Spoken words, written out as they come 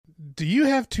Do you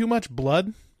have too much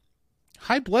blood?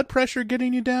 High blood pressure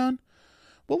getting you down?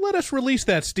 Well, let us release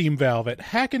that steam valve at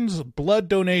Hacken's Blood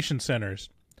Donation Centers.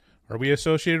 Are we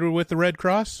associated with the Red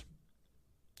Cross?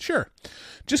 Sure.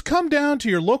 Just come down to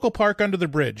your local park under the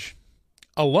bridge,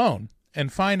 alone,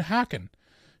 and find Hacken.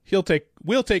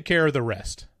 We'll take care of the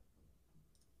rest.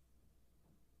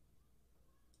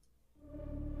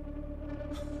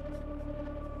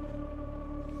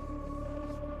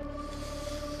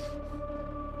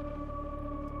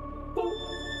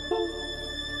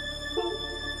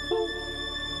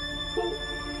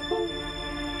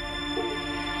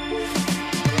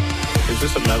 Is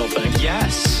this a metal thing?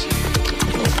 Yes.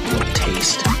 Little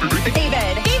taste.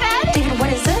 David,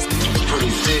 what is this? It's pretty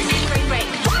thick. Remake.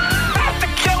 I have to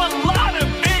kill a lot of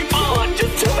people.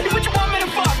 Just tell me what you want me to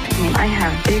fuck. I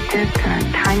have big tits and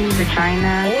a tiny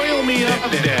vagina. Oil me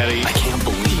up, Daddy. I can't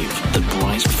believe that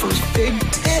Bryce prefers big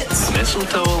tits.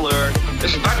 Mistletoe alert.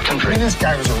 This is backcountry. This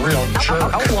guy was a real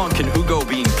jerk. How long can Hugo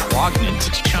be pregnant?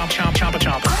 Chomp, chomp, chomp,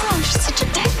 chomp. Oh, you're such a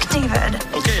dick, David.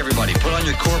 Okay, everybody, put on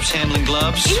your corpse handling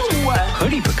gloves. Ew.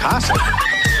 Hoodie Picasso.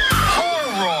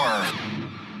 Horror.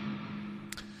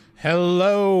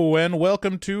 Hello, and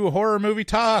welcome to Horror Movie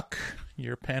Talk,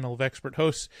 your panel of expert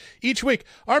hosts. Each week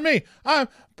are me. I'm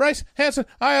Bryce Hanson.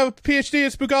 I have a PhD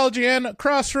in spookology, and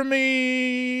across from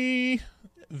me,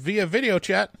 via video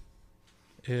chat,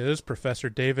 is Professor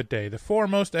David Day, the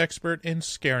foremost expert in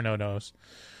scare no-nos.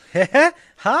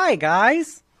 Hi,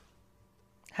 guys.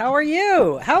 How are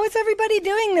you? How is everybody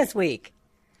doing this week?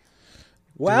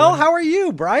 Well, how are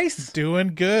you, Bryce?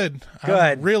 Doing good. Good.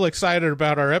 I'm real excited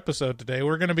about our episode today.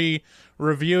 We're going to be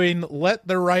reviewing Let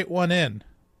the Right One In.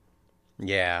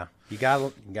 Yeah, you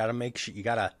gotta make sure you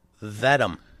gotta vet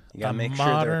them. You gotta make sure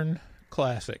Modern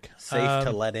classic. they're safe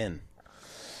to let in.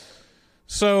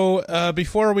 So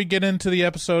before we get into the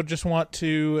episode, just want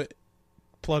to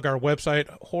plug our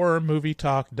website,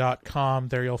 horrormovietalk.com.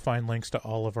 There you'll find links to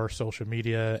all of our social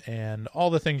media and all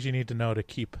the things you need to know to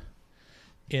keep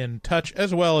in touch,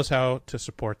 as well as how to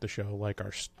support the show, like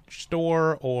our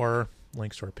store or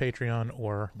links to our Patreon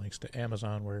or links to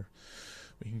Amazon, where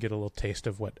we can get a little taste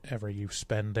of whatever you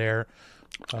spend there.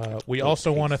 We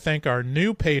also want to thank our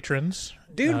new patrons.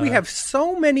 Dude, we have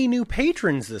so many new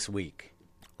patrons this week.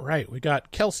 Right. We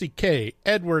got Kelsey K,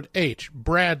 Edward H,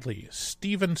 Bradley,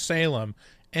 Stephen Salem,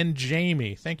 and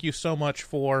Jamie. Thank you so much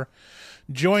for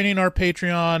joining our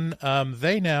Patreon.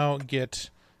 They now get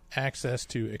access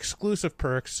to exclusive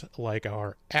perks like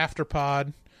our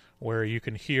Afterpod, where you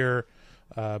can hear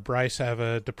Bryce have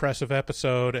a depressive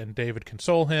episode and David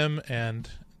console him, and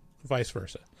vice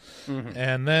versa. Mm-hmm.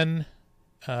 And then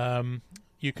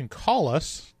you can call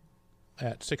us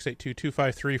at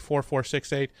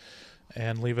 682-253-4468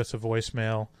 and leave us a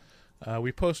voicemail.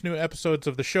 We post new episodes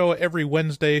of the show every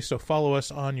Wednesday, so follow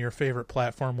us on your favorite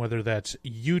platform, whether that's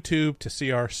YouTube to see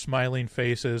our smiling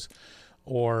faces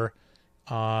or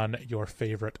on your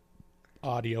favorite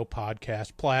audio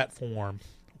podcast platform.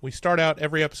 We start out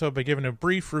every episode by giving a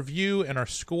brief review and our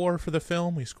score for the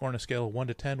film. We score on a scale of 1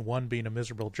 to 10, 1 being a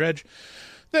miserable dredge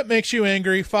that makes you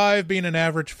angry, 5 being an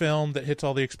average film that hits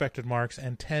all the expected marks,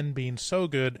 and 10 being so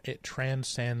good it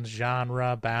transcends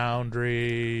genre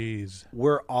boundaries.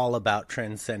 We're all about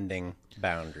transcending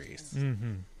boundaries.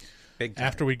 Mm-hmm. Big time.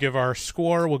 After we give our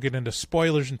score, we'll get into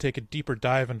spoilers and take a deeper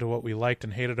dive into what we liked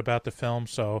and hated about the film.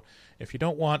 So if you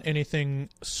don't want anything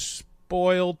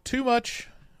spoiled too much,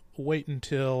 wait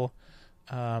until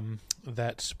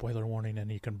that spoiler warning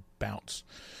and you can bounce.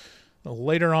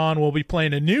 Later on, we'll be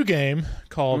playing a new game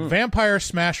called Vampire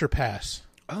Smasher Pass.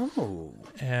 Oh.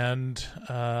 And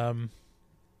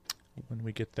when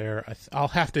we get there, I'll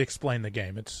have to explain the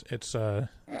game. It's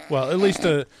well, at least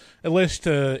to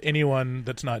anyone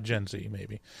that's not Gen Z,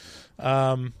 maybe.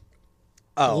 Okay.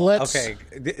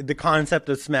 The concept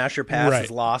of Smasher Pass is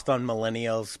Right. lost on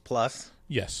Millennials Plus.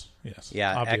 Yes.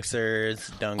 Yeah, obviously.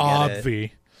 Xers don't get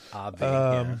it.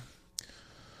 Obvi.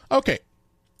 Okay,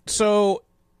 so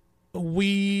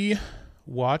we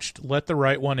watched Let the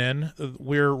Right One In.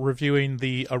 We're reviewing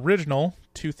the original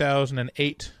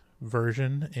 2008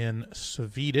 version in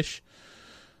Swedish.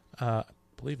 I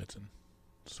believe it's in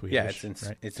Swedish. Yeah, right?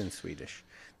 it's in Swedish.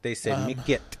 They say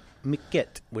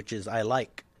mycket, which is I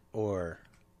like, or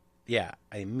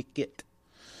I mycket.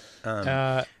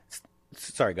 Sorry,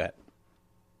 go ahead.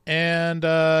 And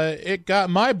it got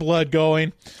my blood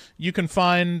going. You can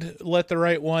find Let the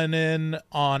Right One In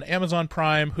on Amazon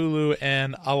Prime, Hulu,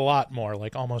 and a lot more.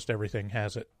 Like almost everything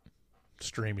has it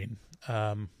streaming,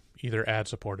 either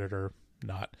ad-supported or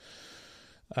not.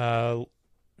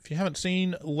 If you haven't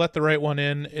seen Let the Right One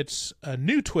In, it's a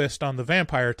new twist on the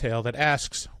vampire tale that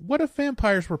asks, what if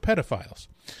vampires were pedophiles?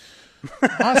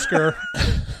 Oscar.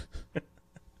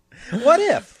 What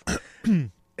if?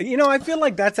 I feel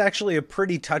like that's actually a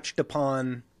pretty touched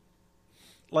upon,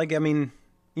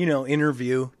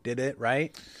 Interview did it,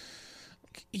 right?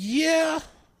 Yeah,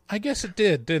 I guess it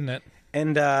did, didn't it?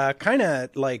 And kind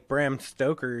of like Bram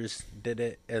Stoker's did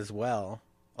it as well,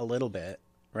 a little bit,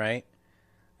 right?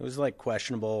 It was like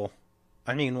questionable.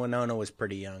 I mean, Winona was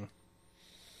pretty young.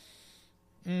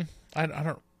 I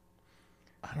don't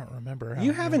remember. How You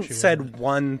young haven't she said was.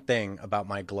 one thing about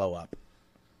my glow up.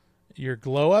 Your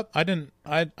glow up? I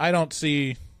don't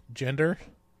see gender.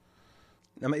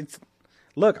 I mean,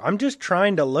 look, I'm just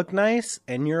trying to look nice,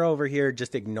 and you're over here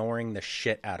just ignoring the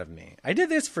shit out of me. I did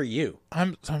this for you.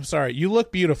 I'm sorry. You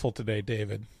look beautiful today,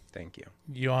 David. Thank you.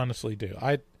 You honestly do.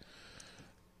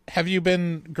 Have you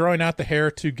been growing out the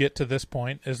hair to get to this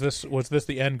point? Was this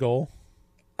the end goal?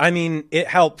 I mean, it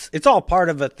helps. It's all part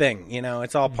of a thing,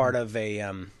 It's all part of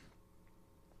a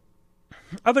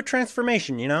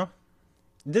transformation,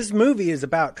 This movie is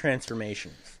about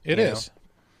transformations. It is.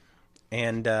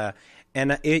 And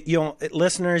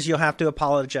listeners, you'll have to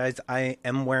apologize. I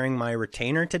am wearing my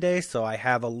retainer today, so I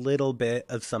have a little bit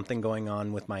of something going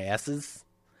on with my S's,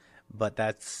 but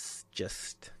that's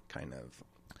just kind of.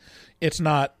 It's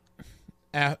not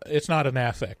an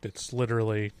affect. It's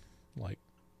literally like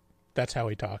that's how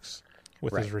he talks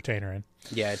with his retainer in.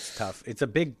 Yeah, it's tough. It's a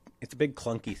big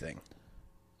clunky thing.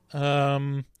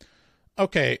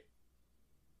 Okay.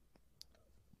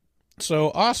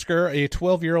 So Oskar, a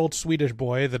 12-year-old Swedish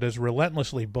boy that is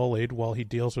relentlessly bullied while he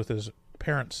deals with his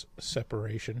parents'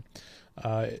 separation.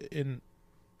 I didn't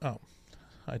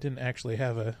actually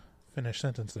have a finished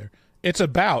sentence there. It's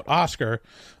about Oskar,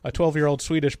 a 12-year-old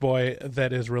Swedish boy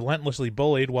that is relentlessly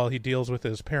bullied while he deals with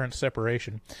his parents'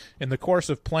 separation. In the course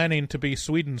of planning to be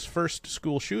Sweden's first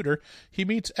school shooter, he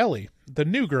meets Ellie, the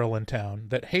new girl in town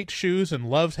that hates shoes and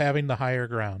loves having the higher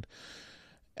ground.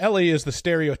 Ellie is the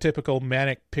stereotypical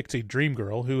manic pixie dream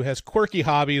girl who has quirky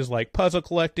hobbies like puzzle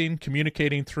collecting,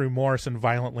 communicating through Morse, and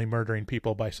violently murdering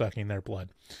people by sucking their blood.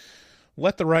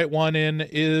 Let the Right One In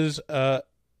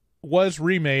was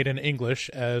remade in English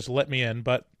as Let Me In,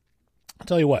 but I'll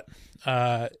tell you what,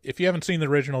 if you haven't seen the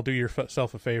original, do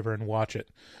yourself a favor and watch it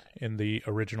in the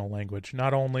original language.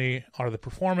 Not only are the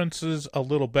performances a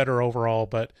little better overall,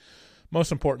 but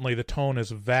most importantly, the tone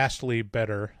is vastly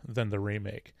better than the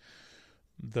remake.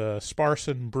 The sparse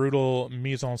and brutal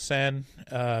mise en scène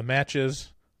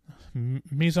matches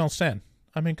mise en scène.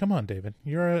 I mean, come on, David.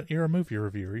 You're a movie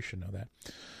reviewer. You should know that.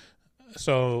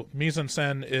 So mise en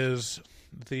scène is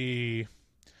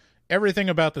everything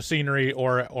about the scenery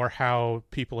or how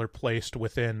people are placed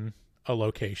within a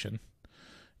location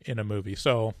in a movie.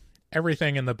 So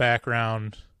everything in the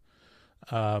background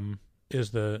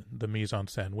is the mise en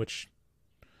scène, which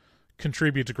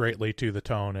contributes greatly to the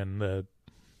tone and the.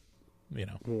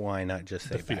 Why not just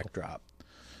say backdrop?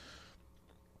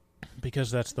 Because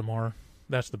that's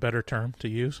the better term to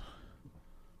use.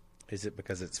 Is it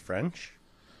because it's French?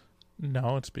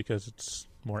 No, it's because it's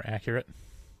more accurate.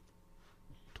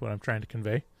 That's what I'm trying to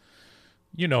convey.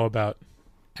 You know about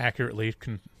accurately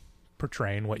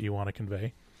portraying what you want to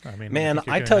convey. I mean, man,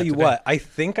 I tell you what, I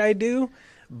think I do,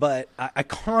 but I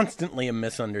constantly am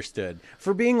misunderstood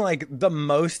for being like the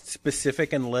most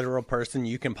specific and literal person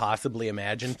you can possibly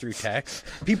imagine through text.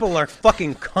 People are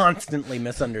fucking constantly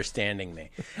misunderstanding me,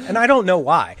 and I don't know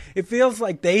why. It feels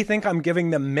like they think I'm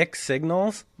giving them mixed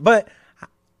signals, but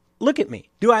look at me.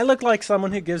 Do I look like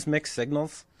someone who gives mixed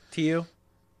signals to you?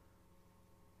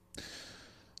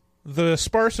 The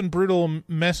sparse and brutal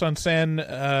mise en scène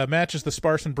matches the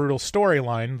sparse and brutal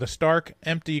storyline. The stark,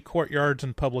 empty courtyards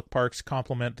and public parks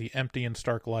complement the empty and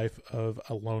stark life of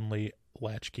a lonely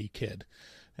latchkey kid.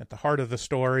 At the heart of the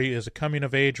story is a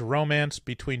coming-of-age romance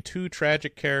between two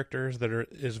tragic characters that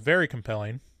is very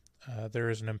compelling. There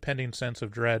is an impending sense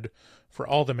of dread for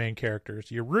all the main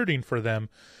characters. You're rooting for them,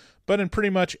 but in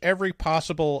pretty much every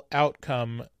possible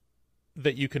outcome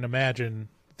that you can imagine,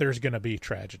 there's going to be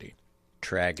tragedy.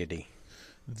 Tragedy.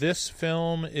 This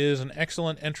film is an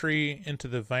excellent entry into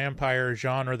the vampire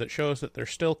genre that shows that there's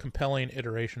still compelling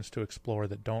iterations to explore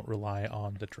that don't rely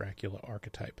on the Dracula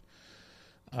archetype.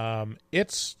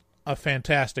 It's a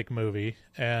fantastic movie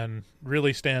and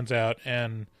really stands out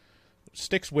and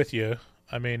sticks with you.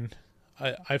 I mean,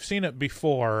 I've seen it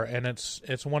before, and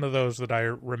it's one of those that I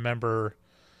remember,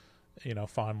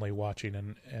 fondly watching,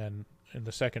 and in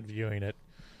the second viewing it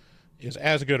is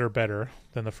as good or better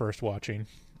than the first watching,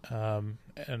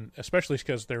 and especially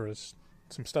because there was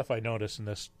some stuff I noticed in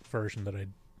this version that I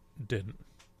didn't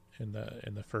in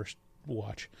the first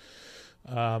watch.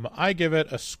 I give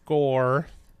it a score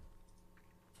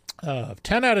of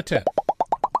 10 out of 10.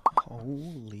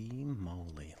 Holy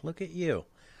moly. Look at you.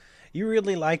 You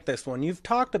really like this one. You've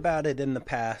talked about it in the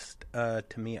past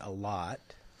to me a lot.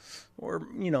 Or,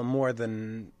 more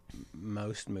than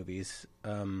most movies.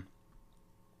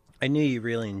 I knew you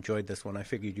really enjoyed this one. I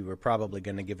figured you were probably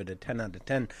going to give it a 10 out of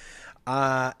 10.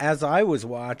 As I was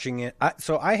watching it,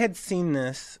 so I had seen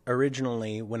this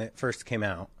originally when it first came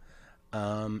out.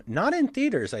 Not in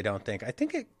theaters, I don't think. I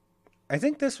think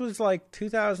this was like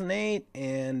 2008,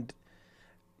 and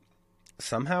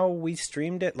somehow we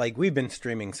streamed it. Like, we've been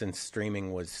streaming since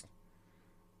streaming was,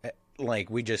 like,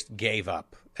 we just gave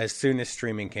up. As soon as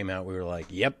streaming came out, we were like,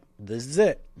 yep, this is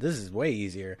it. This is way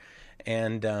easier.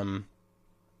 And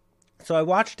so I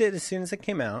watched it as soon as it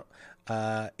came out.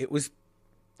 It was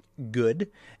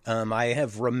good. I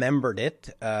have remembered it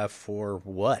for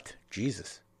what?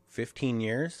 Jesus, 15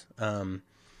 years. And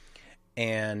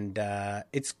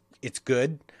it's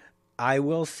good. I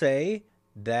will say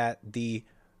that the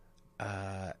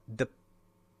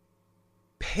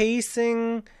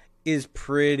pacing is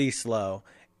pretty slow,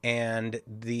 and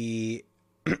the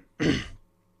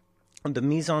the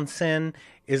mise en scène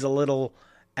is a little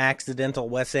accidental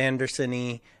Wes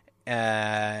Anderson-y,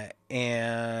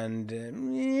 and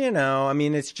I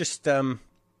mean, it's just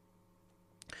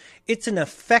it's an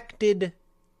affected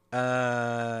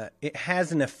it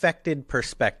has an affected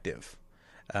perspective,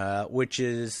 which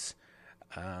is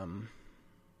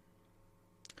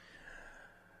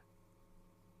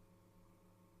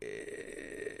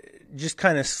just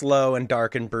kind of slow and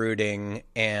dark and brooding,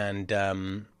 and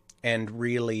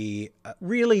really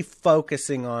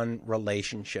focusing on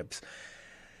relationships.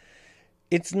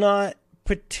 It's not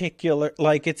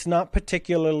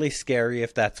particularly scary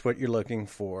if that's what you're looking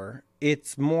for.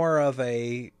 It's more of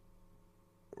a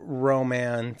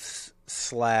romance /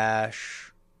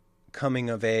 coming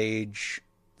of age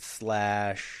 /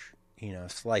 slice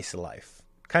of life,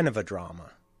 kind of a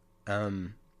drama,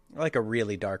 like a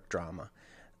really dark drama.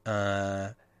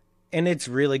 And it's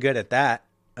really good at that.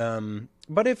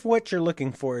 But if what you're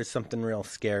looking for is something real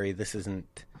scary, this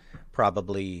isn't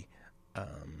probably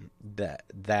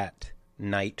that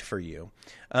night for you.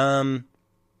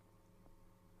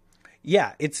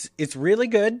 Yeah, it's really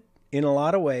good in a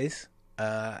lot of ways.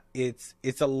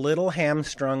 It's a little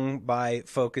hamstrung by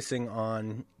focusing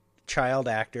on child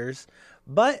actors,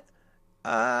 but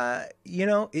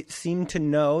it seemed to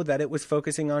know that it was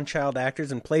focusing on child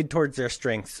actors and played towards their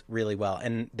strengths really well.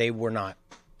 And they were not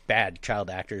bad child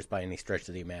actors by any stretch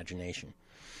of the imagination.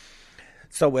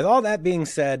 So with all that being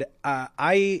said,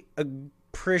 I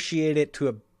appreciate it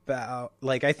to about,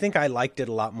 I think I liked it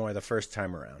a lot more the first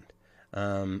time around.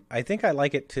 I think I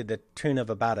like it to the tune of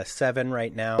about a 7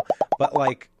 right now, but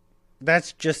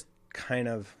that's just kind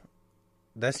of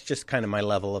my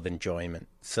level of enjoyment.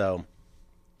 So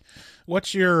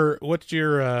what's your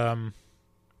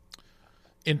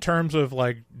in terms of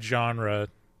genre,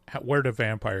 where do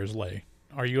vampires lay?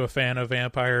 Are you a fan of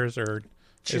vampires, or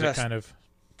is it kind of...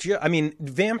 I mean,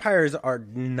 vampires are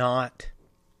not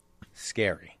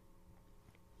scary.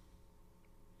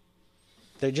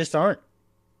 They just aren't,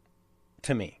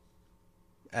 to me.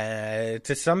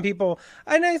 To some people,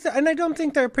 and I don't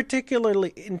think they're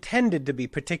particularly intended to be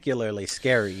particularly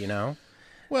scary,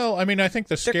 Well, I mean, I think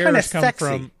the scares come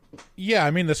from... Yeah,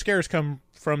 I mean, the scares come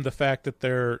from the fact that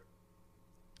they're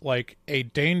like a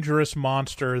dangerous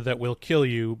monster that will kill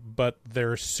you, but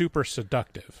they're super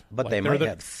seductive. But they might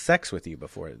have sex with you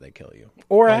before they kill you.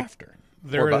 Or after.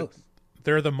 Or both.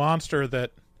 They're the monster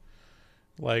that,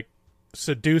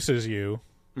 seduces you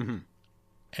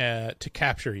to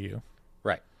capture you.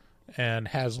 Right. And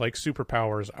has,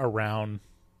 superpowers around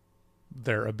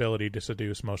their ability to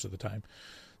seduce most of the time.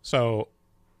 So,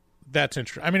 that's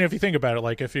interesting. I mean, if you think about it,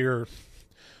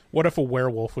 what if a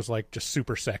werewolf was, just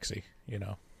super sexy,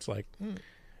 It's like...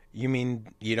 You mean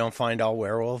you don't find all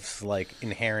werewolves,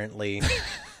 inherently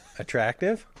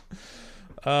attractive?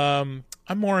 I'm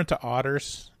more into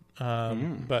otters.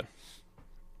 But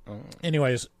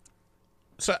anyways,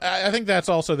 so I think that's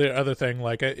also the other thing.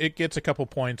 It gets a couple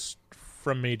points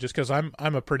from me just because I'm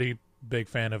a pretty big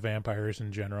fan of vampires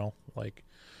in general.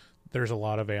 There's a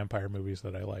lot of vampire movies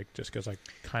that I like just because I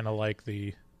kind of like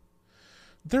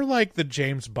they're like the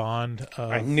James Bond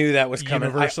of I knew that was coming.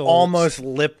 Universal. I almost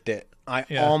lipped it.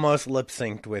 Almost lip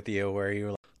synced with you where you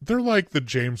were they're like the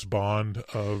James Bond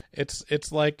of...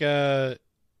 It's like there's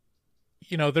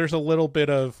a little bit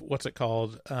of, what's it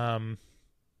called?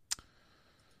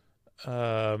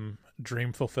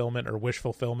 Dream fulfillment or wish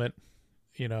fulfillment,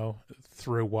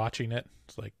 through watching it.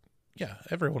 It's yeah,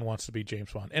 everyone wants to be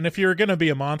James Bond. And if you're going to be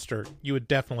a monster, you would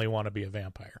definitely want to be a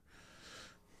vampire.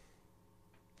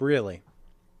 Really?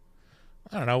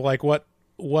 I don't know,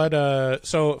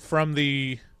 So from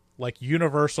the like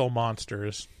universal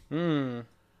monsters. Boy,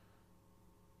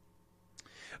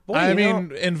 I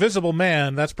mean, Invisible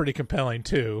Man, that's pretty compelling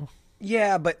too.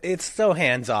 Yeah, but it's so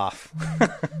hands off.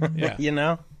 Yeah. You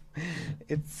know?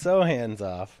 It's so hands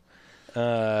off.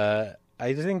 I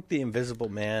think the Invisible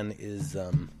Man is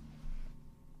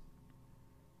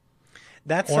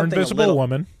that's or something Invisible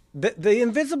Woman. The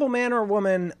Invisible Man or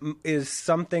Woman is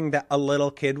something that a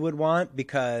little kid would want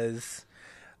because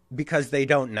they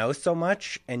don't know so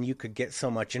much and you could get so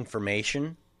much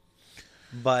information.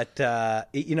 But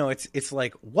it's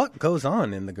like, what goes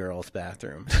on in the girls'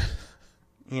 bathroom?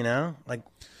 You know, like,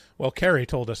 well, Carrie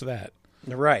told us that.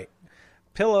 Right.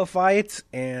 Pillow fights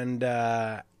and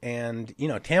tampon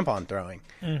throwing.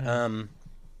 Mm-hmm.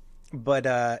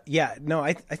 I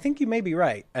think you may be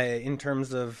right in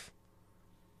terms of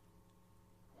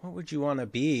what would you want to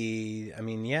be? I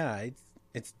mean, yeah,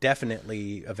 it's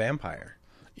definitely a vampire.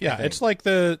 Yeah, it's like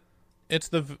it's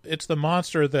the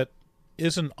monster that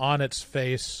isn't on its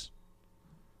face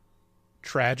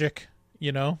tragic,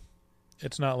 you know?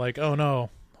 It's not like, oh no,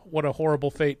 what a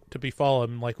horrible fate to befall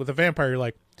him. Like with a vampire, you're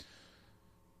like,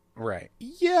 right.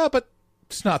 Yeah, but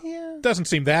it's not, doesn't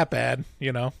seem that bad,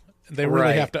 you know? They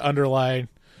really have to underline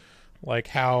like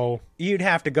how you'd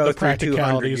have to go through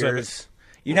 200 years.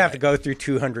 You'd have to go through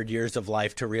 200 years of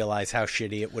life to realize how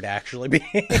shitty it would actually be.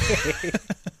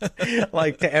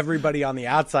 Like to everybody on the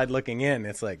outside looking in,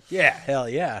 it's like, yeah, hell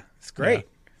yeah, it's great.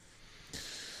 Yeah.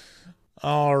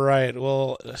 All right.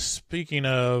 Well, speaking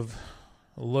of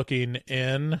looking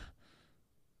in,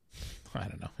 I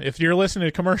don't know. If you're listening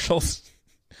to commercials,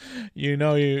 you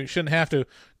know you shouldn't have to.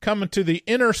 Come into the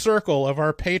inner circle of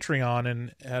our Patreon,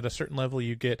 and at a certain level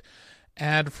you get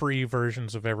ad-free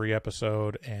versions of every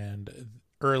episode and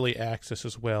early access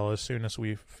as well as soon as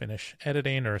we finish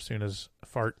editing or as soon as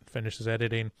Fart finishes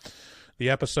editing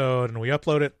the episode and we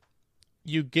upload it.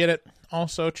 You get it.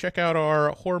 Also, check out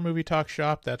our Horror Movie Talk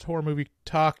shop. That's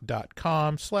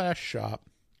horrormovietalk.com/shop.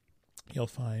 You'll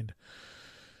find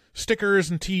stickers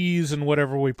and tees and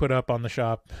whatever we put up on the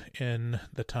shop in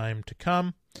the time to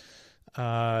come.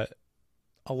 A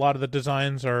lot of the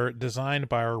designs are designed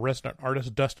by our resident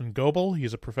artist, Dustin Goebel.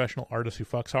 He's a professional artist who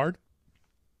fucks hard.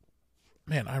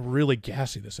 Man, I'm really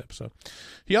gassy this episode.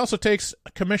 He also takes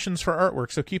commissions for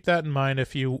artwork, so keep that in mind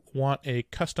if you want a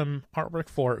custom artwork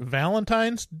for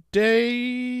Valentine's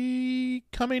Day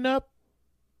coming up.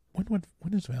 When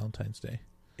is Valentine's Day?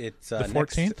 It's the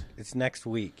 14th? It's next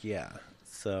week, yeah.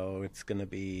 So it's going to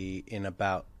be in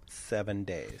about 7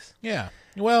 days. Yeah.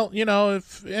 Well, you know,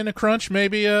 if in a crunch,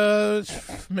 maybe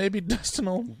Dustin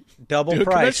will double do a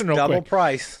price. commission real Double quick.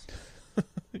 price.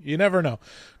 You never know.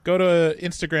 Go to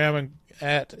Instagram and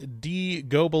at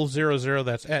dgoebel00.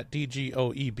 That's at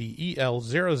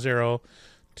DGOEBEL00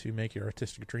 to make your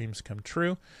artistic dreams come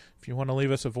true. If you want to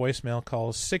leave us a voicemail,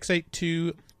 call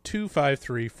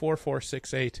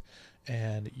 682-253-4468,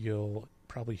 and you'll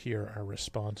probably hear our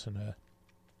response in a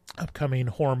upcoming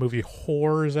Horror Movie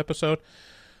Horrors episode.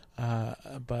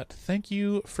 But thank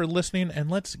you for listening, and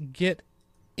let's get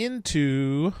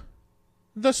into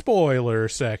the spoiler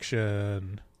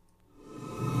section.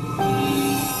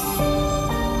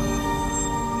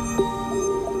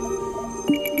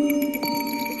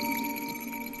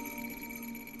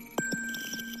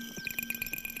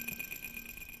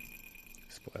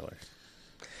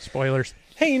 Spoilers.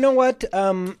 Hey, you know what?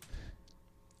 This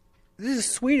is a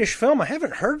Swedish film. I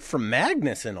haven't heard from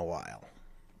Magnus in a while.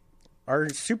 Our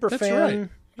super That's fan,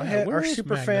 right. Yeah, our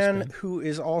super Magnus fan, been? who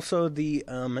is also the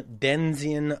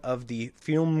Denzian of the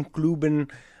Filmklubben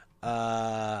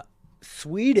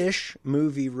Swedish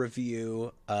movie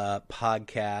review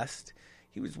podcast.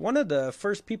 He was one of the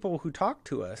first people who talked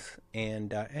to us,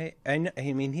 and I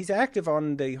mean, he's active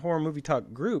on the Horror Movie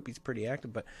Talk group. He's pretty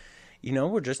active, but you know,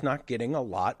 we're just not getting a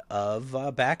lot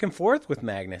of back and forth with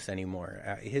Magnus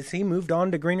anymore. Has he moved on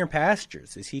to greener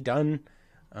pastures? Is he done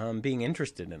being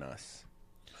interested in us?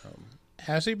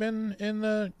 Has he been in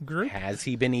the group? Has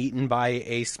he been eaten by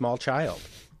a small child?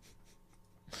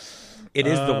 It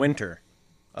is the winter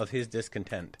of his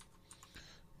discontent.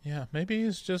 Yeah, maybe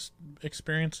he's just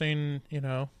experiencing, you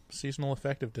know, seasonal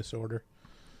affective disorder.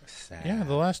 Sad. Yeah,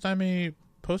 the last time he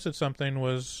posted something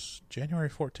was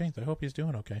January 14th. I hope he's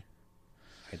doing okay.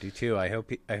 I do too. I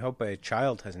hope a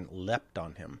child hasn't leapt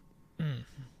on him.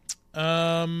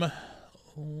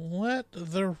 Let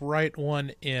the right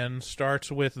one in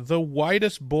starts with the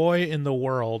whitest boy in the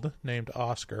world named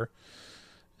Oskar.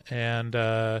 And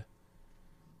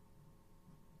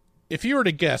if you were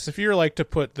to guess, if you were like to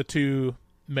put the two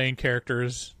main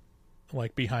characters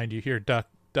like behind you here, Duck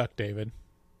David.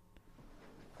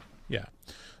 Yeah.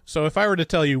 So if I were to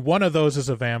tell you one of those is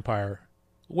a vampire,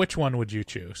 which one would you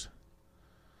choose?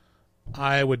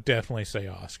 I would definitely say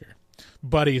Oskar,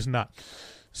 but he's not.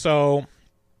 So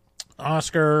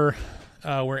Oskar,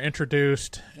 we're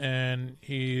introduced, and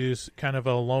he's kind of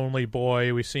a lonely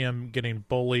boy. We see him getting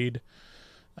bullied,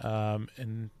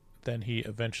 and then he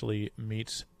eventually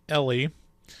meets Ellie.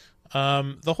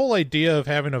 The whole idea of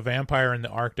having a vampire in the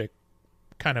Arctic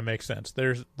kind of makes sense.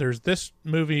 There's this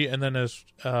movie, and then there's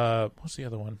what's the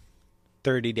other one?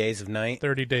 30 Days of Night.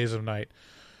 30 Days of Night.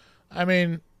 I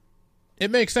mean,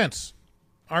 it makes sense.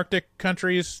 Arctic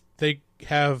countries, they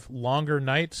have longer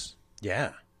nights.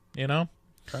 Yeah. You know?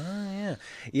 Oh, yeah.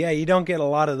 Yeah, you don't get a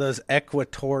lot of those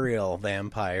equatorial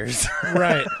vampires.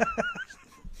 Right.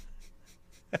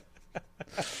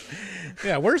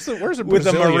 Yeah, where's the Brazilian? With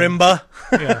a marimba.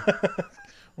 Yeah.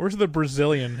 Where's the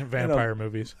Brazilian vampire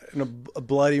movies? And a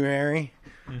Bloody Mary.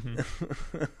 Mm-hmm.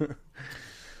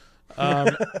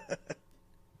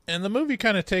 And the movie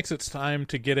kind of takes its time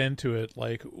to get into it.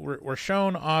 Like, we're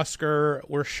shown Oskar,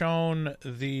 we're shown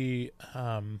the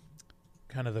kind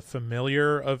of the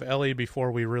familiar of Ellie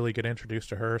before we really get introduced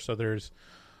to her. So there's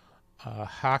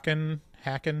Haken,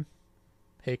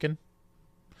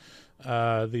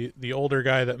 the older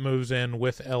guy that moves in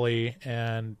with Ellie,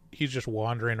 and he's just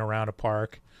wandering around a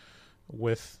park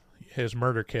with his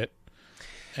murder kit.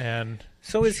 And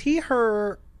so is he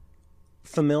her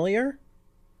familiar?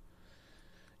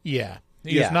 Yeah,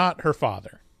 he is not her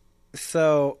father.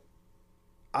 So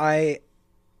had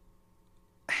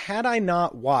I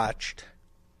not watched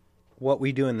What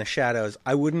We Do in the Shadows,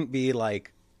 I wouldn't be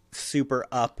like super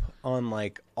up on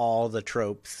like all the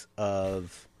tropes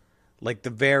of like the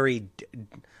very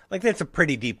like that's a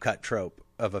pretty deep cut trope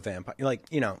of a vampire. Like,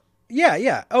 you know,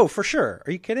 yeah. Oh, for sure.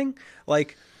 Are you kidding?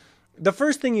 Like, the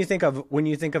first thing you think of when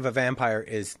you think of a vampire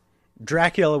is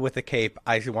Dracula with a cape.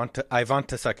 I want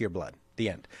to suck your blood. The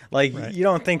end. Like, right. You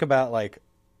don't think about like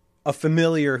a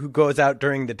familiar who goes out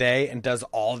during the day and does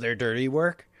all their dirty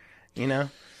work, you know?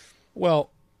 Well,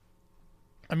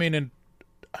 I mean,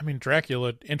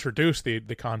 Dracula introduced the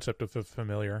concept of a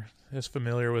familiar. His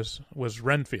familiar was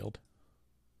Renfield.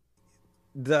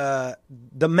 The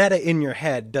meta in your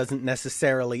head doesn't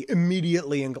necessarily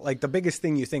immediately like the biggest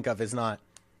thing you think of is not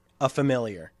a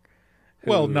familiar.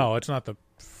 Well, no, it's not the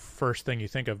first thing you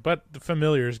think of, but the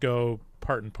familiars go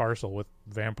part and parcel with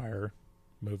vampire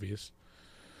movies.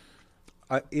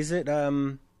 Is it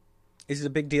a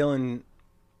big deal in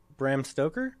Bram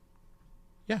Stoker?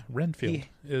 Yeah, Renfield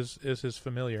is his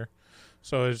familiar.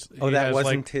 So that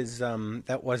wasn't his.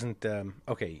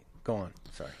 Okay, go on.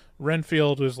 Sorry.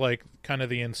 Renfield was like kind of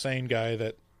the insane guy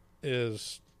that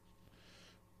is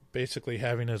basically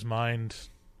having his mind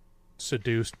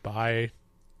seduced by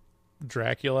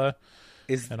Dracula.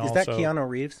 Is that Keanu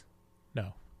Reeves?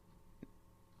 No.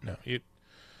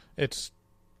 It's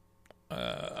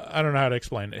I don't know how to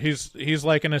explain it. He's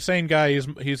like an insane guy.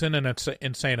 He's in an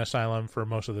insane asylum for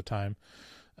most of the time,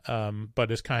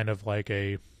 but is kind of like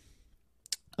a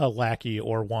lackey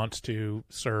or wants to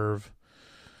serve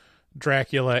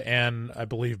Dracula and I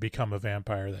believe become a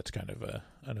vampire. That's kind of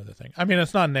another thing. I mean,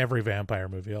 it's not in every vampire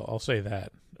movie. I'll say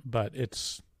that, but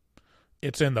it's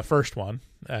in the first one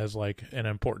as like an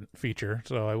important feature.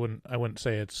 So I wouldn't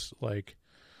say it's like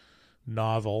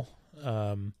novel.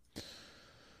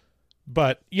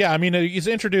 But yeah, I mean, he's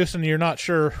introduced and you're not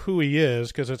sure who he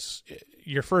is because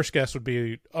your first guess would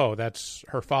be, oh, that's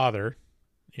her father,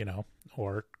 you know,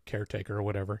 or caretaker or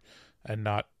whatever, and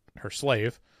not her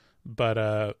slave.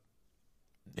 But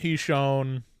he's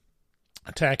shown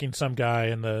attacking some guy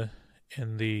in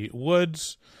the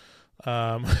woods,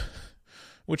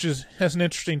 which has an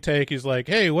interesting take. He's like,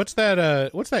 "Hey, what's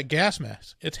that gas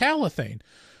mask? It's halothane."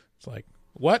 It's like,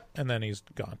 what? And then he's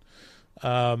gone.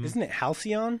 Isn't it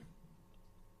halcyon?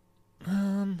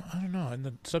 I don't know. In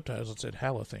the subtitles, it said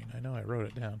halothane. I know I wrote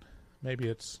it down. Maybe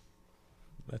that's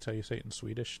how you say it in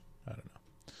Swedish. I don't know.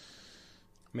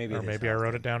 Maybe I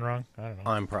wrote it down wrong. I don't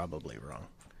know. I'm probably wrong.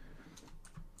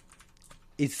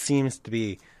 It seems to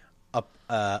be a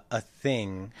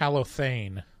thing.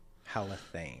 Halothane.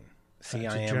 See,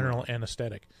 it's a general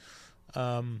anesthetic.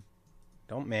 Don't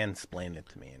mansplain it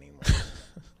to me anymore.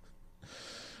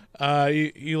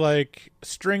 He like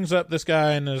strings up this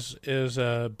guy and is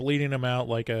bleeding him out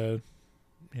like a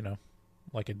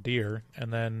deer,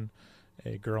 and then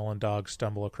a girl and dog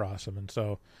stumble across him, and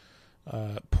so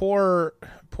poor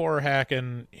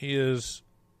Haken, he is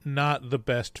not the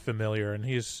best familiar, and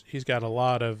he's got a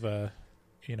lot of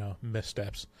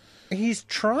missteps. He's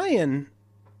trying,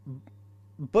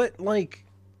 but like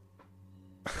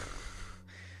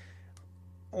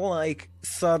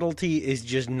subtlety is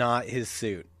just not his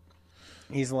suit.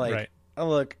 He's like, Right. oh,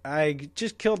 look, I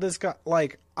just killed this guy.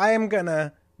 Like, I am going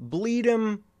to bleed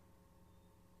him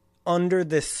under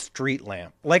this street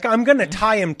lamp. Like, I'm going to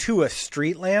tie him to a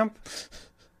street lamp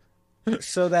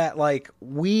so that, like,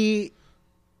 we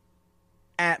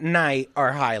at night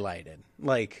are highlighted.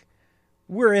 Like,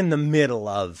 we're in the middle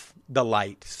of the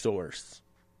light source.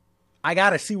 I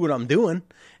got to see what I'm doing.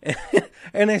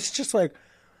 And it's just like,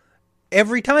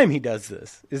 every time he does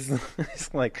this,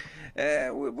 it's like, yeah,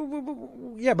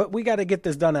 but we got to get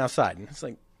this done outside. And it's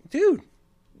like, dude,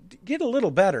 get a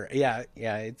little better. Yeah,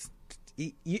 it's.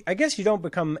 I guess you don't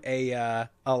become a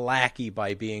lackey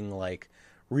by being like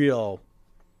real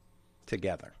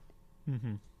together.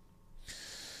 Mm-hmm.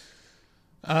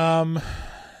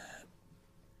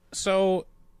 So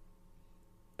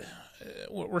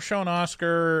we're showing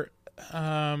Oskar,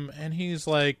 and he's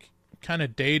like kind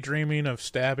of daydreaming of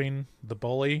stabbing the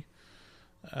bully,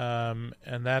 and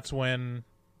that's when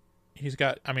he's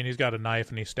got a knife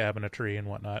and he's stabbing a tree and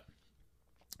whatnot.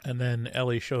 And then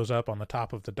Ellie shows up on the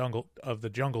top of the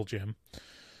jungle gym,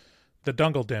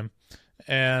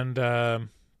 and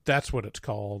that's what it's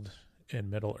called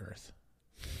in Middle Earth.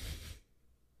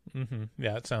 Mm-hmm.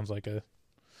 Yeah, it sounds like a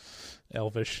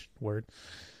elvish word.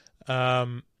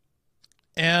 And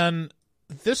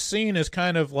this scene is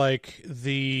kind of like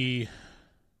an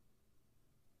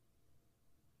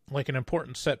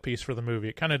important set piece for the movie.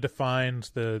 It kind of defines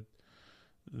the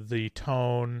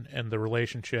tone and the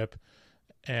relationship.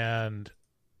 And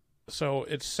so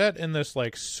it's set in this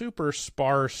like super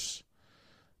sparse,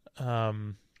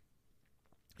 common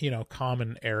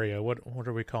area. What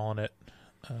are we calling it?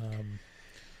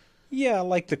 Yeah,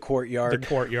 like the courtyard. The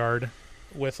courtyard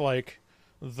with like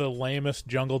the lamest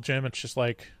jungle gym. It's just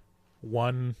like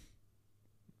one,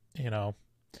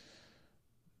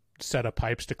 set of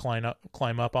pipes to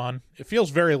climb up on. It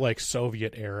feels very like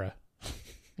Soviet era,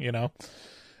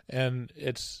 and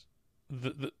it's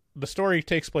the story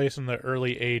takes place in the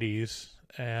early 80s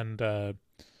and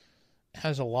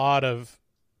has a lot of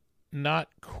not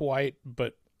quite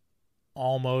but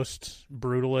almost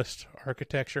brutalist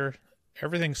architecture.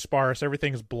 Everything's sparse,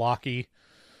 everything's blocky,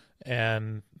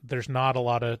 and there's not a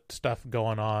lot of stuff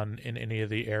going on in any of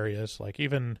the areas. Like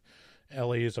even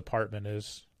Ellie's apartment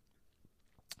is,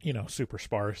 super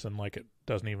sparse, and like it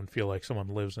doesn't even feel like someone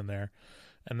lives in there.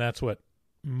 And that's what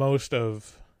most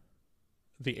of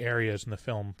the areas in the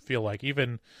film feel like.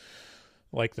 Even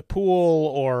like the pool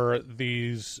or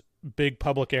these big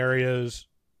public areas,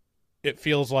 it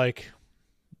feels like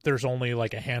there's only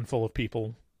like a handful of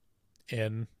people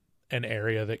in an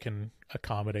area that can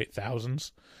accommodate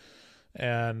thousands.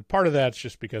 And part of that's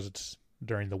just because it's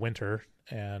during the winter,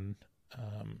 and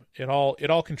it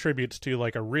all contributes to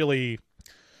like a really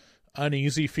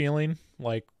uneasy feeling.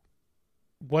 Like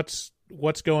what's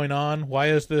going on? Why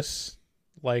is this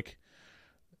like?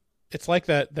 It's like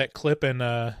that clip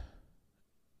in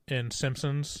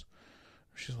Simpsons.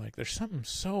 Where she's like, "There's something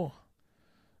so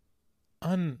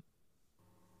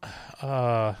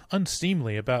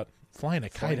unseemly about flying a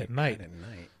kite at night."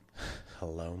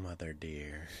 Hello, mother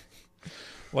dear.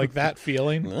 Like that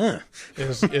feeling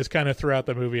is kind of throughout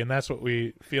the movie, and that's what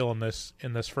we feel in this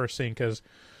first scene, because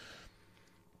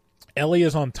Ellie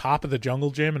is on top of the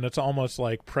jungle gym, and it's almost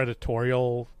like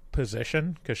predatorial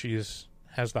position because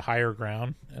has the higher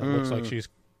ground, and it looks like she's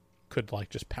could like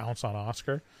just pounce on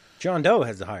Oskar. John Doe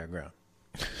has the higher ground.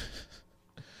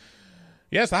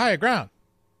 Yes, the higher ground.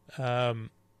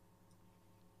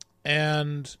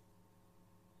 And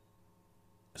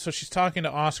so she's talking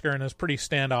to Oskar and is pretty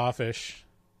standoffish.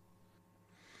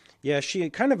 Yeah, she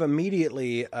kind of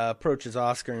immediately approaches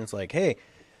Oskar and is like, "Hey,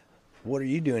 what are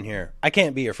you doing here? I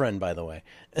can't be your friend, by the way."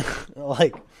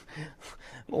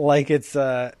 like it's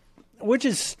which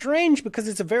is strange because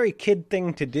it's a very kid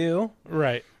thing to do.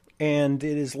 Right. And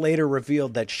it is later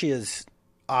revealed that she is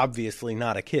obviously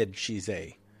not a kid. She's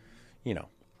a,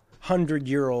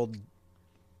 100-year-old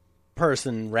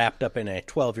person wrapped up in a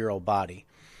 12-year-old body.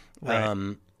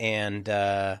 Right.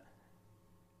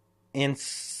 And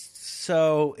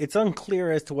so it's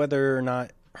unclear as to whether or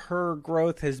not her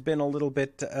growth has been a little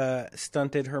bit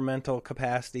stunted. Her mental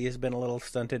capacity has been a little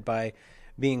stunted by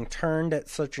being turned at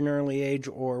such an early age,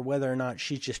 or whether or not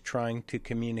she's just trying to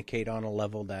communicate on a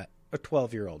level that a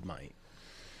 12-year-old might.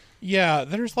 Yeah,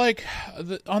 there's like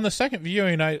on the second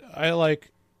viewing, I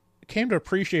like came to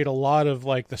appreciate a lot of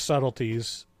like the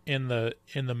subtleties in the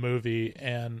movie,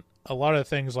 and a lot of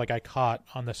things like I caught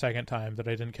on the second time that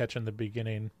I didn't catch in the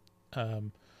beginning.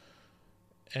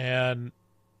 And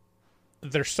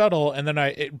they're subtle, and then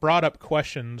it brought up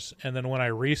questions, and then when I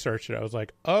researched it, I was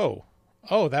like, oh,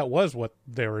 that was what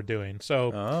they were doing.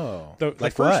 So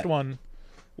the first one,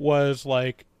 was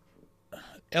like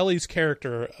Ellie's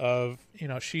character of,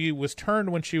 she was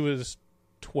turned when she was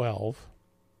 12.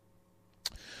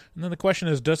 And then the question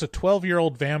is, does a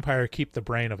 12-year-old vampire keep the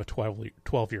brain of a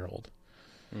 12-year-old?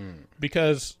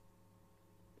 Because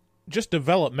just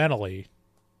developmentally,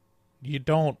 you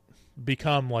don't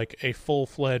become like a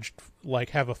full-fledged,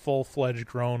 have a full-fledged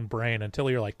grown brain until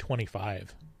you're like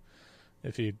 25.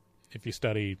 If you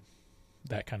study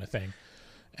that kind of thing.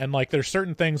 And like there's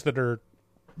certain things that a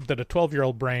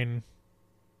 12-year-old brain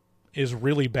is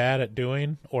really bad at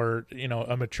doing, or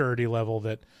a maturity level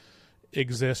that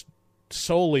exists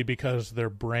solely because their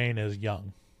brain is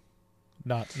young,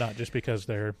 not just because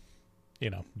they're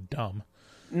dumb.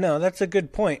 No, that's a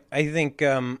good point. I think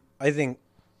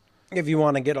if you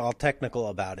want to get all technical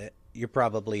about it, you're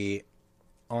probably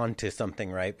onto something,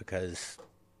 right? Because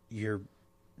you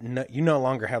no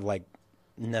longer have you're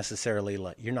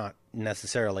not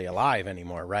necessarily alive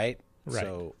anymore, right? Right.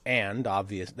 So, and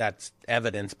obvious, that's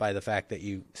evidenced by the fact that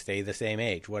you stay the same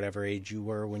age, whatever age you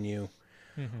were when you,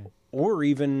 or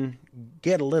even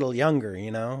get a little younger,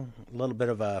 a little bit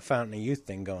of a fountain of youth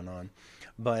thing going on.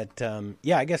 But,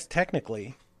 yeah, I guess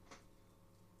technically.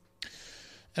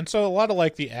 And so a lot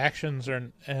of the actions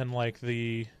and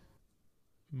the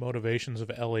motivations of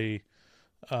Ellie,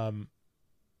 don't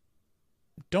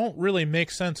really make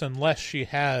sense unless she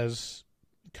has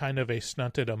kind of a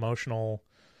stunted emotional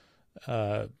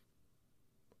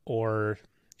or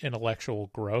intellectual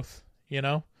growth,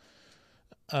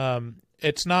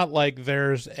 it's not like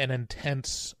there's an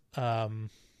intense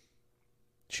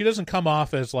she doesn't come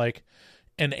off as like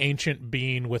an ancient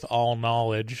being with all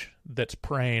knowledge that's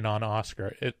preying on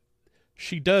Oskar.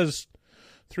 She does,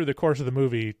 through the course of the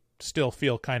movie, still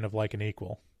feel kind of like an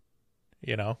equal,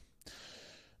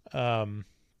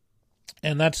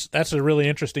 and that's a really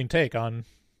interesting take on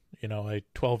a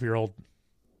 12-year-old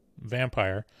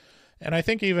vampire. And I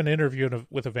think even Interview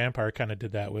with a Vampire kind of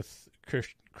did that with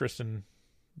Kristen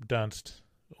Dunst,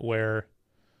 where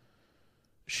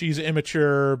she's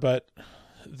immature, but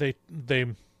they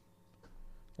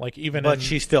even but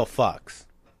she still fucks,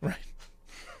 right?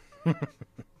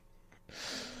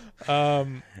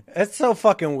 It's so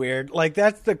fucking weird.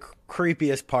 That's the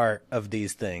creepiest part of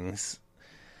these things,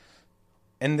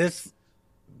 and this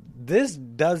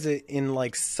does it in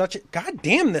such a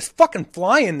goddamn this fucking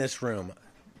fly in this room.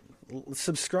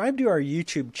 Subscribe to our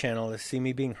YouTube channel to see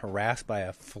me being harassed by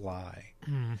a fly.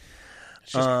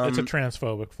 It's a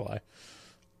transphobic fly.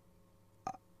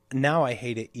 Now I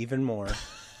hate it even more.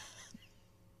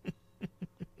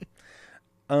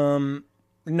 No.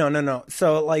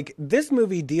 So this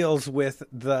movie deals with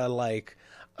the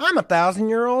I'm a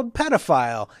 1,000-year-old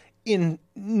pedophile.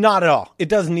 Not at all. It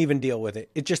doesn't even deal with it.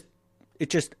 It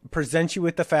just presents you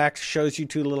with the facts, shows you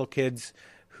two little kids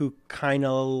who kind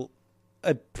of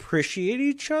appreciate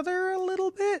each other a little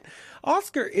bit.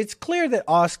 Oskar, it's clear that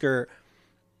Oskar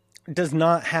does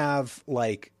not have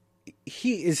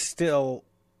he is still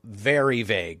very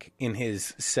vague in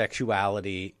his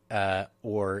sexuality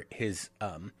or his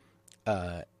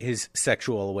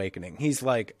sexual awakening. He's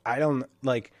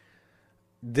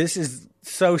this is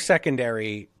so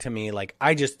secondary to me.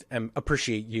 I just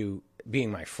appreciate you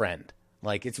being my friend.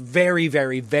 It's very,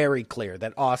 very, very clear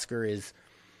that Oskar is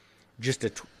just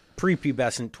a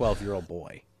prepubescent 12-year-old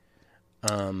boy.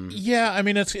 Yeah, I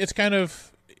mean, it's kind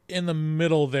of in the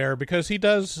middle there, because he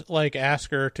does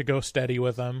ask her to go steady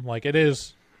with him. It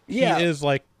is, yeah. He is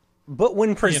but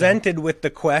when presented with the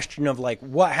question of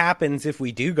what happens if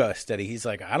we do go steady, he's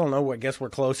I don't know. I guess we're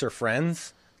closer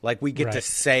friends. We get to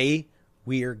say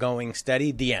we are going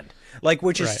steady. The end.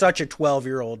 Which is such a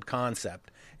 12-year-old concept.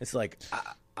 It's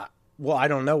well, I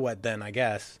don't know what then, I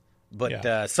guess.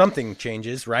 But something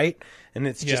changes, right? And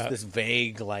it's just this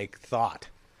vague, thought.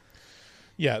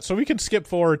 Yeah, so we can skip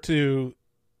forward to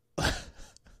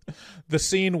the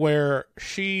scene where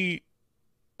she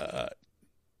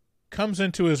comes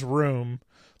into his room.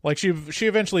 She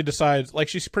eventually decides,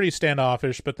 she's pretty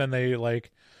standoffish, but then they,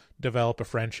 develop a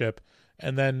friendship.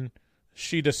 And then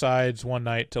she decides one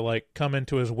night to, come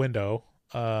into his window,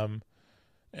 and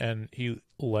he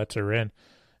lets her in.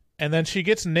 And then she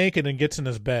gets naked and gets in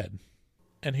his bed.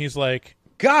 And he's like,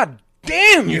 God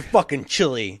damn, you're fucking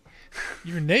chilly.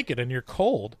 You're naked and you're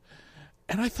cold.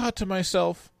 And I thought to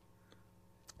myself,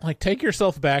 take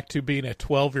yourself back to being a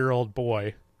 12-year-old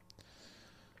boy.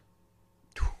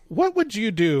 What would you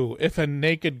do if a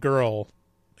naked girl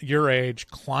your age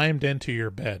climbed into your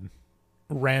bed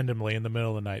randomly in the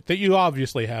middle of the night that you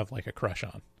obviously have a crush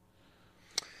on?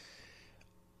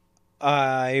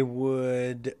 I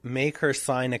would make her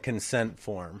sign a consent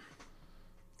form.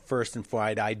 First and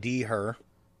foremost, I'd ID her.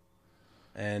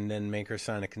 and then make her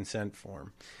sign a consent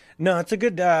form. No, it's a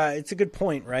good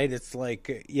point, right? It's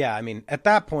like, yeah, I mean, at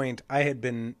that point, I had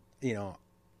been,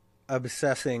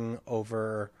 obsessing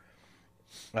over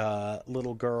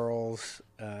little girls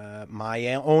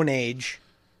my own age,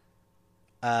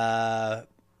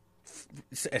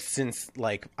 since,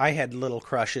 like, I had little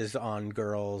crushes on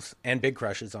girls and big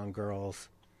crushes on girls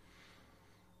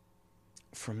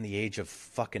from the age of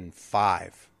fucking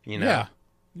 5, Yeah.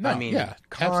 No, I mean, yeah,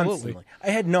 constantly. absolutely.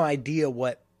 I had no idea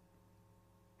what.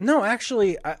 No,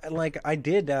 actually, I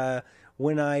did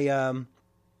when I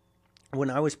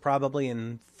was probably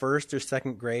in first or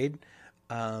second grade.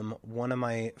 One of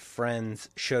my friends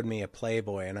showed me a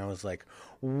Playboy, and I was like,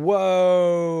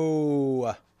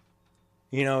 "Whoa!"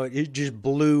 It just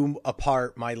blew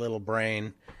apart my little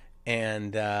brain,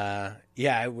 and I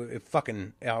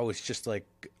was just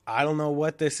like, I don't know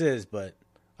what this is, but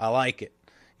I like it.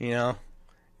 It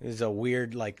was a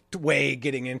weird, like, way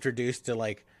getting introduced to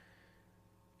like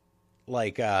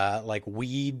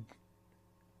weed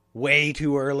way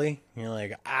too early.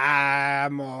 Like,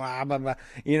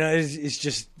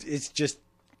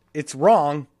 it's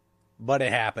wrong, but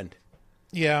it happened.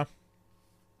 Yeah.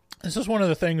 This is one of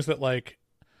the things that, like,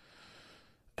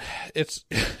 it's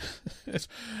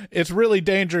really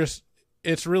dangerous.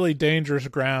 It's really dangerous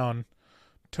ground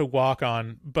to walk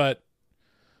on, but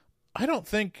I don't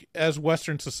think as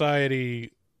Western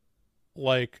society,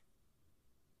 like,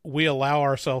 we allow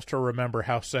ourselves to remember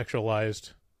how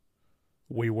sexualized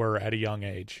we were at a young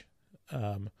age,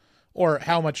 or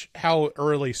how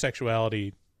early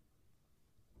sexuality,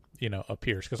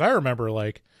 appears. Because I remember,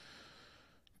 like,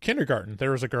 kindergarten,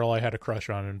 there was a girl I had a crush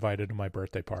on invited to my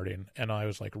birthday party, and I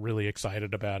was, like, really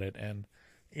excited about it, and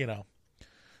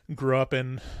grew up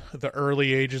in the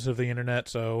early ages of the internet,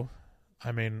 so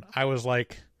I mean, I was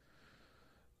like,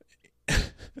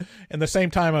 in the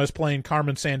same time I was playing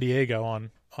Carmen Sandiego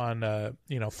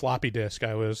on floppy disk,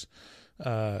 I was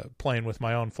playing with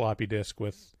my own floppy disk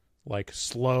with, like,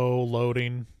 slow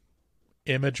loading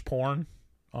image porn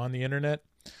on the internet.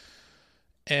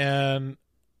 And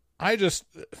I just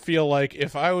feel like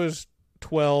if I was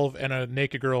 12 and a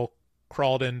naked girl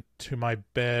crawled into my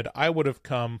bed, I would have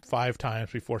come 5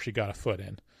 times before she got a foot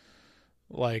in.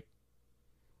 Like,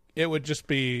 it would just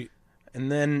be. And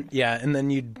then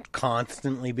you'd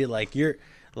constantly be like, you're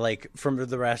like, from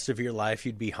the rest of your life,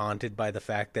 you'd be haunted by the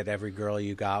fact that every girl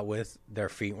you got with, their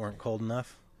feet weren't cold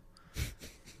enough.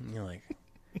 And you're like,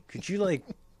 could you, like,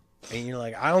 and you're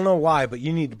like, I don't know why, but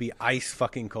you need to be ice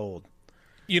fucking cold.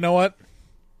 You know what?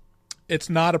 It's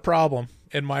not a problem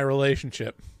in my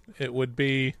relationship. It would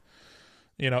be,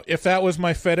 if that was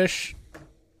my fetish,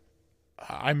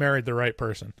 I married the right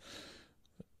person.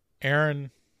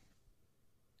 Aaron,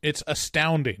 it's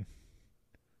astounding.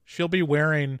 She'll be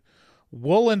wearing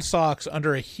woolen socks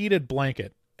under a heated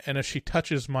blanket, and as she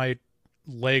touches my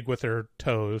leg with her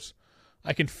toes,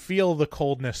 I can feel the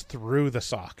coldness through the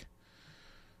sock.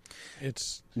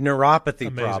 It's neuropathy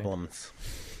amazing. Problems.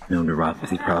 No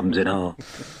neuropathy problems at all.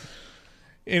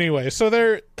 Anyway, so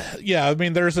there's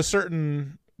a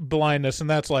certain blindness, and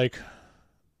that's, like,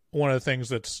 one of the things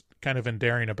that's kind of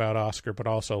endearing about Oskar, but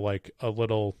also, like, a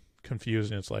little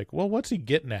confusing. It's like, well, what's he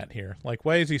getting at here? Like,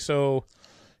 why is he so...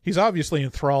 He's obviously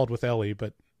enthralled with Ellie,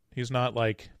 but he's not,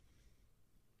 like,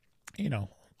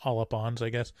 all up ons, I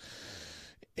guess.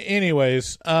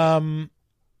 Anyways,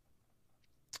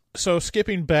 so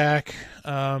skipping back,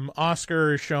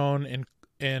 Oskar is shown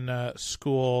in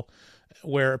school,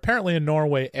 where apparently in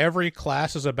Norway every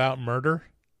class is about murder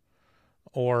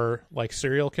or, like,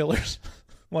 serial killers.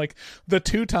 Like, the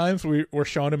 2 times we were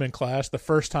showing him in class, the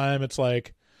first time it's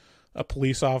like a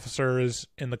police officer is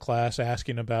in the class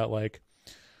asking about, like,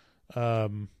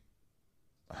 what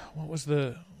was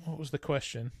the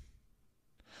question?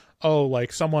 Oh,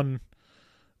 like, someone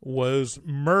was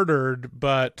murdered,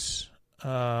 but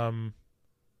someone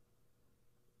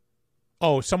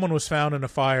was found in a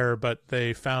fire, but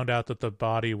they found out that the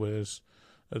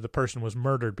person was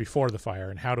murdered before the fire,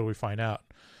 and how do we find out?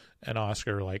 And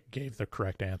Oskar, like, gave the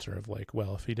correct answer of, like,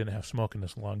 well, if he didn't have smoke in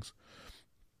his lungs.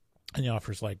 And the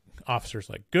officer's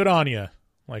like, good on you.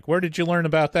 Like, where did you learn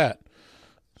about that?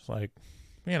 It's like,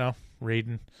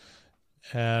 reading.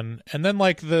 And then,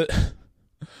 like, the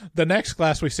next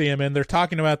class we see him in, they're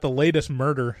talking about the latest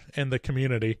murder in the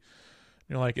community.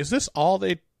 You're like, is this all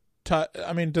they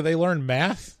I mean, do they learn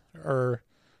math, or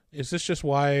is this just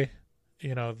why,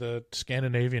 the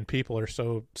Scandinavian people are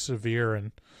so severe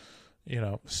and,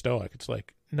 stoic? It's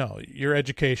like, no, your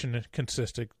education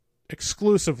consisted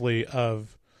exclusively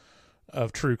of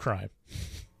true crime.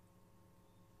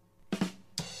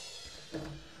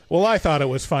 Well, I thought it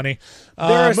was funny.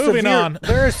 Moving on.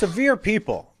 There are severe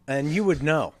people, and you would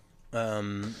know.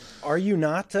 Are you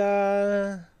not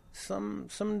some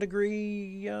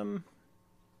degree,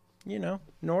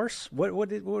 Norse?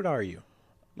 What are you?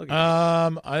 Look at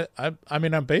I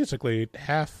mean, I'm basically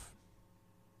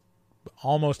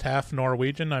almost half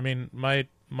Norwegian. I mean, my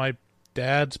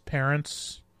dad's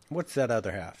parents. What's that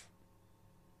other half?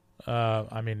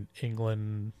 I mean,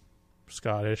 England,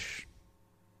 Scottish.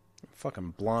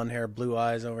 Fucking blonde hair, blue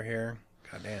eyes over here.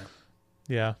 Goddamn.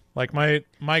 Yeah, like my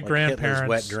grandparents. Hitler's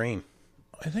wet dream.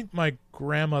 I think my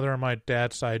grandmother on my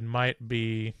dad's side might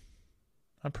be.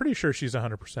 I'm pretty sure she's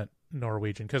 100%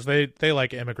 Norwegian because they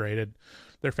like immigrated.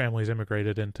 Their families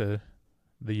immigrated into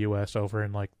the U.S. over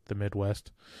in like the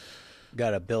Midwest.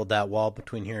 Got to build that wall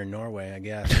between here and Norway, I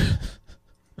guess.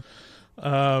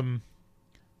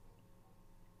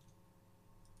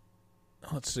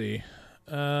 Let's see.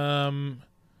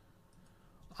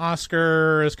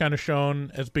 Oskar is kind of shown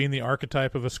as being the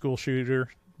archetype of a school shooter,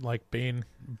 like being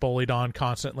bullied on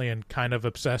constantly and kind of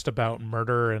obsessed about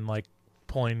murder and like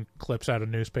pulling clips out of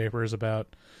newspapers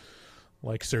about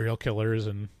like serial killers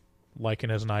and liking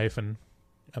his knife and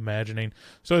imagining.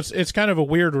 So it's kind of a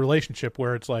weird relationship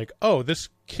where it's like, oh, this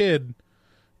kid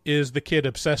is the kid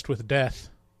obsessed with death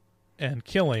and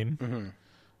killing,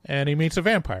 and he meets a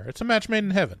vampire. It's a match made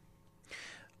in heaven.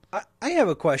 I have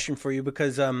a question for you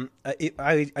because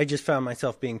I just found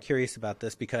myself being curious about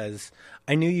this because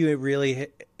I knew you really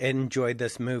enjoyed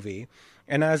this movie.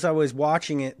 And as I was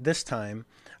watching it this time,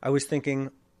 I was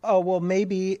thinking, oh, well,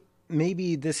 maybe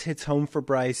this hits home for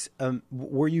Bryce.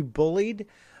 Were you bullied,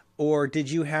 or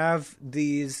did you have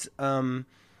these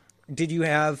did you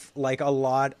have like a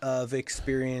lot of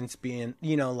experience being,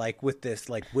 like with this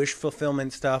like wish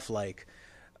fulfillment stuff, like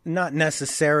not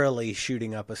necessarily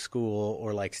shooting up a school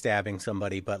or like stabbing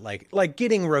somebody, but like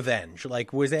getting revenge?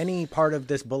 Like, was any part of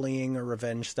this bullying or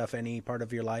revenge stuff any part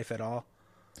of your life at all?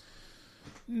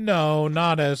 No,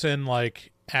 not as in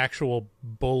like actual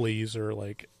bullies or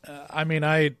like. I mean,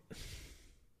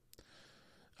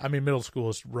 middle school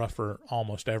is rough for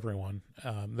almost everyone.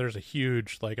 There's a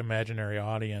huge like imaginary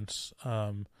audience.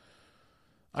 I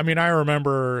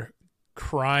remember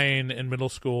crying in middle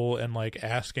school and like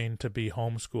asking to be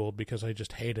homeschooled because I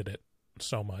just hated it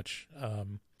so much.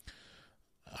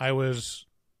 I was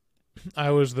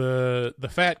the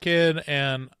fat kid,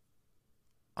 and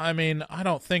I mean, I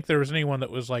don't think there was anyone that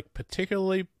was like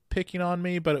particularly picking on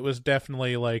me, but it was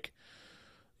definitely like,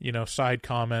 side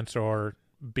comments or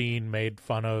being made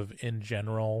fun of in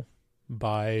general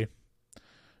by,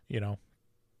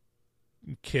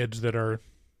 kids that are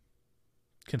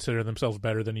consider themselves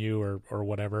better than you or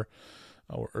whatever,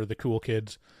 or the cool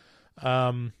kids.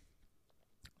 But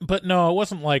no, it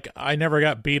wasn't like I never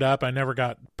got beat up. I never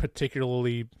got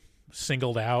particularly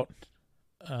singled out.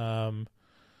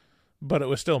 But it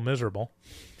was still miserable,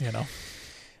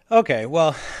 Okay,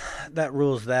 well, that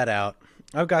rules that out.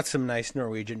 I've got some nice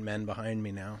Norwegian men behind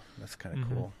me now. That's kind of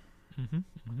cool.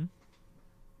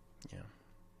 Yeah.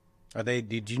 Are they?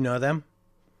 Did you know them?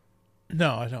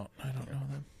 No, I don't know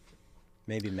them.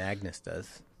 Maybe Magnus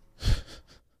does.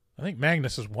 I think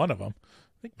Magnus is one of them.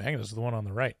 I think Magnus is the one on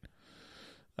the right.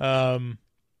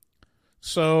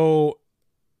 So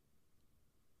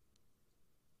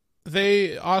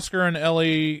Oskar and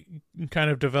Ellie kind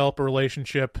of develop a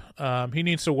relationship. He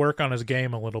needs to work on his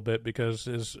game a little bit because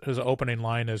his opening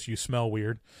line is "You smell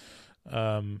weird."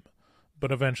 But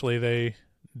eventually they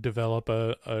develop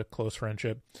a close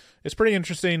friendship. It's pretty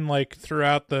interesting. Like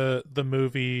throughout the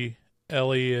movie,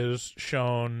 Ellie is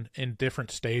shown in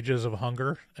different stages of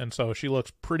hunger, and so she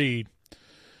looks pretty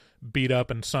beat up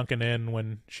and sunken in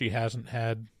when she hasn't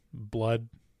had blood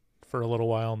for a little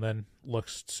while, and then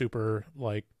looks super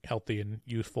like healthy and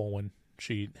youthful when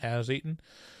she has eaten.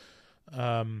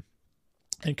 And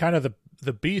kind of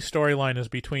the B storyline is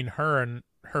between her and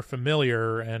her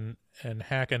familiar, and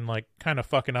Hacken like kind of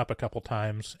fucking up a couple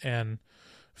times and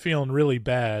feeling really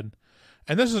bad.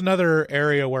 And this is another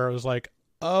area where it was like,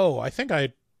 oh, I think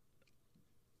I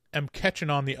am catching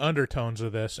on the undertones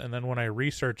of this. And then when I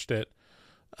researched it,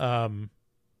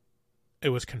 it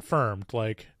was confirmed.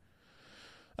 Like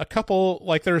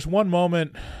there's one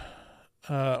moment,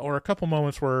 or a couple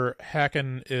moments where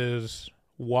Hacken is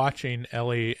watching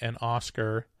Ellie and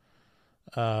Oskar,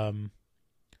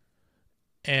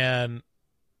 and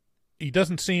he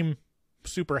doesn't seem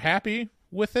super happy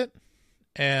with it.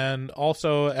 And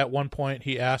also at one point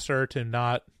he asks her to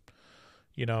not,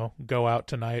 go out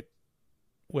tonight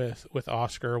with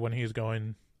Oskar when he's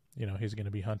going, he's going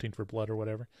to be hunting for blood or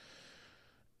whatever.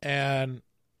 And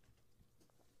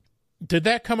did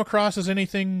that come across as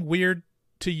anything weird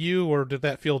to you, or did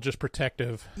that feel just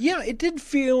protective? Yeah, it did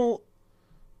feel...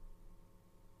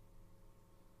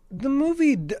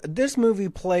 This movie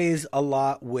plays a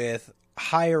lot with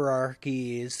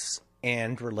hierarchies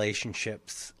and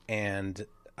relationships and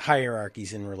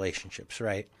hierarchies in relationships,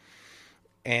 right?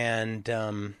 And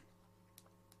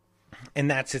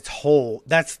that's its whole,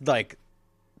 that's like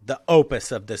the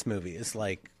opus of this movie is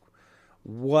like,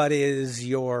 what is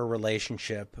your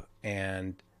relationship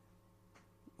and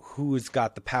who's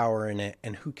got the power in it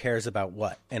and who cares about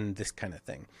what and this kind of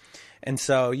thing. And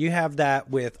so you have that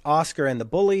with Oskar and the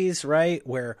bullies, right?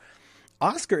 Where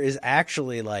Oskar is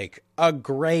actually like a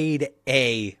grade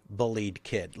A bullied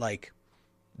kid, like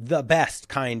the best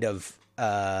kind of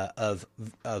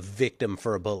victim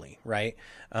for a bully, right?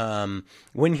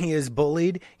 When he is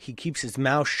bullied, he keeps his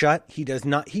mouth shut.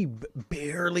 He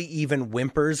barely even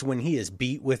whimpers when he is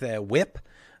beat with a whip.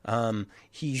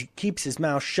 He keeps his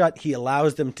mouth shut. He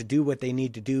allows them to do what they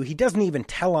need to do. He doesn't even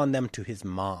tell on them to his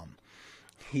mom.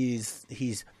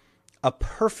 He's a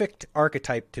perfect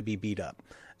archetype to be beat up.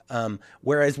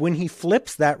 Whereas when he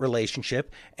flips that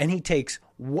relationship and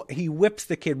he whips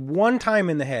the kid one time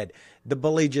in the head, the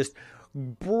bully just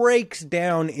breaks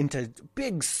down into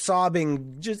big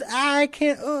sobbing, just, I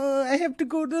can't, I have to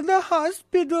go to the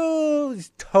hospital.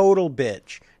 He's total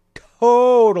bitch.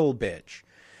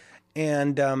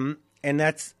 And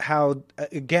that's how,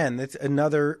 again, that's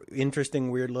another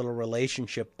interesting, weird little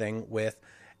relationship thing with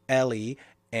Ellie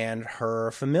and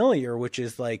her familiar, which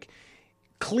is like,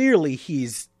 clearly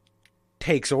he's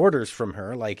takes orders from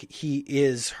her. Like he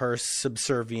is her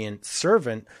subservient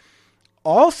servant.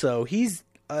 Also, he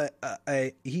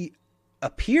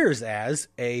appears as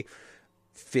a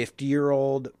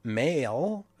 50-year-old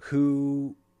male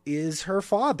who is her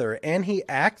father, and he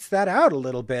acts that out a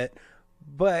little bit.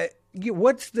 But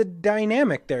what's the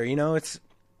dynamic there? You know, it's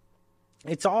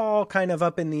all kind of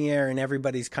up in the air, and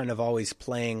everybody's kind of always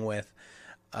playing with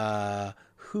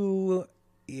who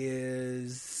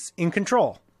is in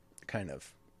control, kind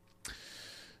of.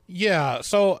 Yeah,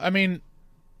 so, I mean,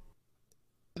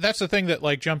 that's the thing that,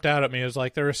 like, jumped out at me is,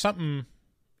 like, there is something,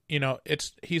 you know,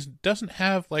 he doesn't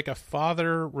have, like, a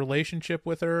father relationship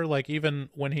with her, like, even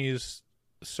when he's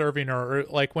serving her, or,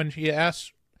 like, when he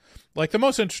asks, like, the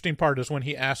most interesting part is when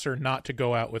he asks her not to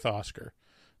go out with Oskar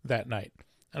that night.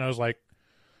 And I was like,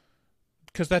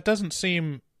 because that doesn't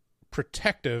seem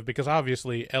protective, because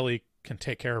obviously Ellie can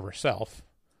take care of herself.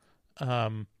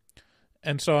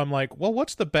 And so I'm like, well,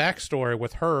 what's the backstory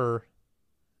with her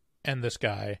and this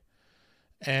guy?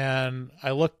 And I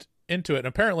looked into it, and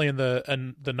apparently in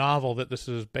the novel that this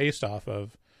is based off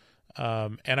of,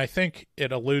 and I think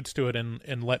it alludes to it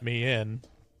in Let Me In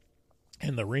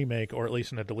the remake, or at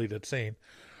least in a deleted scene,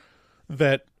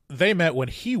 that they met when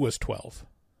he was 12.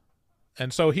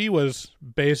 And so he was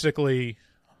basically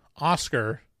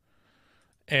Oskar,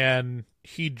 and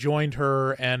he joined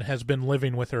her and has been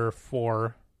living with her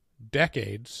for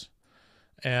decades.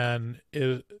 And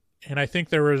I think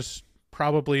there was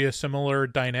probably a similar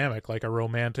dynamic, like a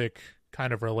romantic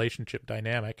kind of relationship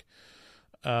dynamic.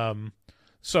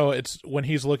 So it's when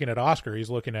he's looking at Oskar, he's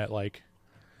looking at like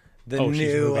the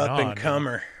new up and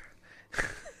comer.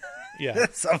 Yeah,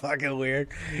 that's so fucking weird.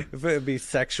 If it would be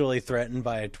sexually threatened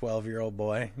by a 12-year-old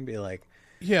boy, it'd be like,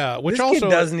 yeah, which this also kid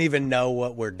doesn't even know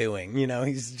what we're doing. You know,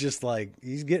 he's just like,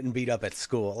 he's getting beat up at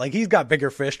school. Like, he's got bigger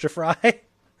fish to fry,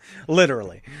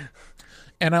 literally.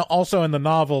 And also in the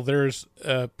novel, there's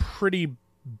a pretty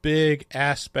big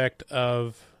aspect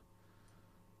of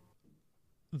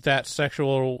that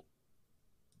sexual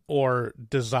or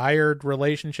desired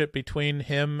relationship between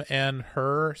him and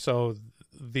her. So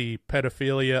the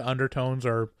pedophilia undertones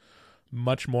are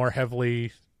much more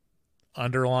heavily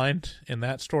underlined in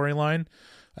that storyline.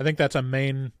 I think that's a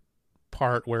main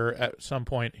part where at some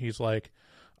point he's like,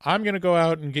 I'm going to go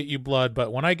out and get you blood,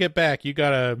 but when I get back, you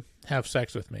got to have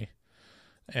sex with me.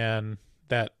 And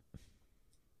that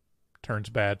turns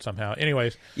bad somehow.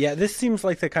 Anyways. Yeah, this seems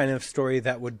like the kind of story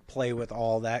that would play with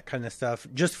all that kind of stuff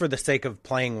just for the sake of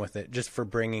playing with it, just for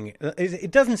bringing it.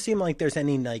 It doesn't seem like there's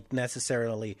any like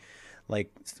necessarily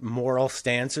like moral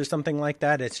stance or something like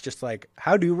that. It's just like,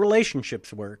 how do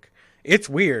relationships work? It's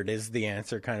weird is the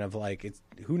answer, kind of like, it's,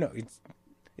 who knows?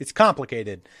 It's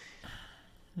complicated.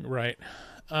 Right.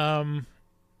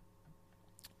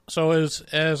 So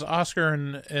as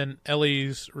Oskar and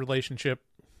Ellie's relationship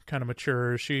kind of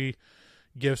matures, she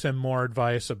gives him more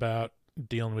advice about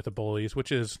dealing with the bullies,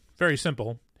 which is very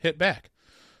simple. Hit back.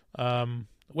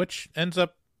 Which ends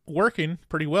up working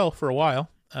pretty well for a while.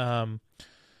 And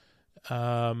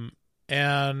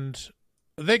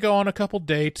they go on a couple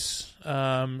dates.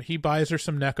 He buys her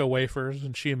some Necco wafers,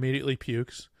 and she immediately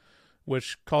pukes.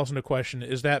 which calls into question,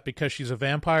 is that because she's a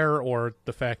vampire or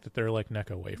the fact that they're like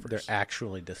Necco wafers? They're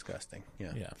actually disgusting.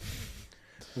 Yeah. Yeah.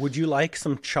 Would you like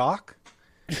some chalk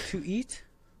to eat?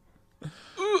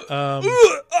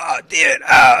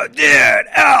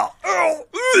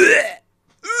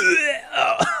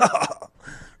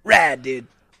 Rad, dude.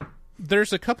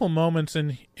 There's a couple moments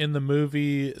in the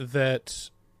movie that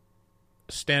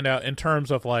stand out in terms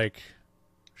of like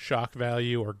shock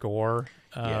value or gore.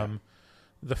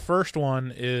 The first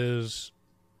one is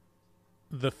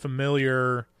the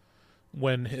familiar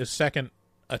when his second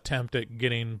attempt at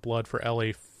getting blood for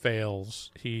Ellie fails.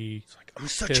 He's like, I'm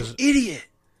such an idiot.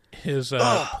 His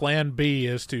plan B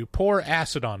is to pour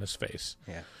acid on his face.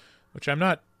 Yeah. Which I'm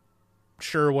not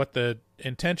sure what the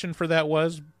intention for that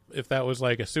was, if that was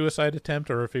like a suicide attempt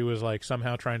or if he was like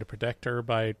somehow trying to protect her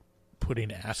by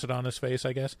putting acid on his face,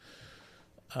 I guess.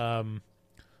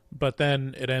 But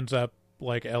then it ends up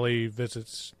like Ellie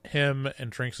visits him and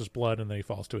drinks his blood and then he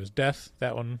falls to his death.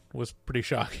 That one was pretty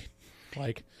shocking.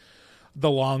 Like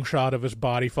the long shot of his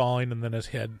body falling and then his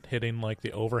head hitting like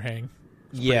the overhang.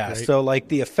 Yeah, so like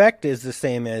the effect is the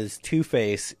same as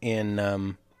Two-Face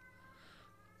in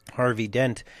Harvey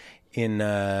Dent in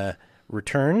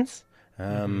Returns,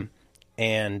 and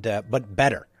but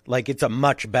better. Like it's a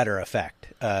much better effect.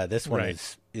 This one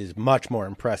is much more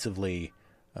impressively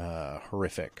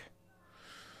horrific.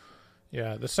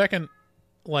 Yeah, the second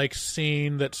like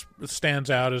scene that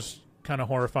stands out as kind of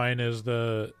horrifying is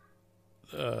the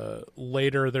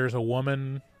later there's a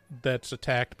woman that's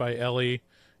attacked by Ellie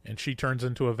and she turns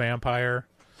into a vampire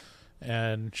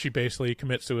and she basically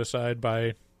commits suicide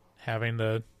by having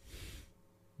the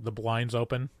blinds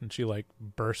open and she like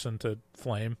bursts into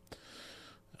flame,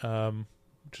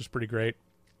 which is pretty great.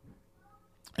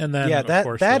 And then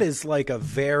that is like a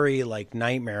very like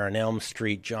Nightmare on Elm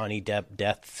Street Johnny Depp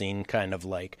death scene, kind of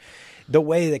like the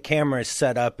way the camera is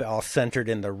set up, all centered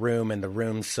in the room, and the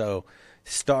room's so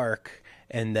stark,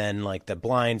 and then like the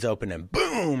blinds open and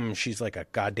boom, she's like a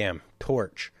goddamn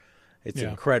torch. It's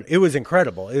incredible. It was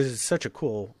incredible. It was such a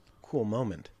cool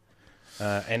moment,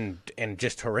 and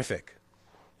just horrific.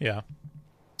 Yeah.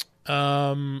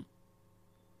 And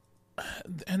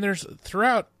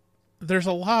there's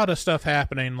a lot of stuff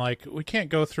happening. Like we can't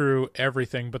go through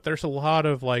everything, but there's a lot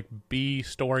of like B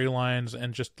storylines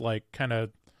and just like kind of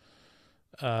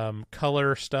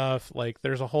color stuff. Like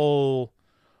there's a whole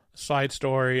side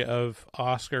story of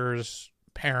Oscar's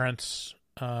parents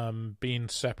being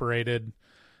separated,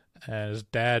 his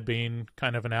dad being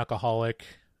kind of an alcoholic,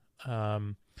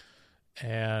 and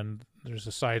there's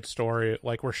a side story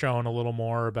like we're showing a little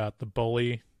more about the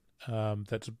bully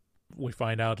we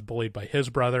find out is bullied by his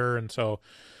brother, and so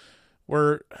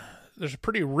there's a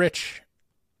pretty rich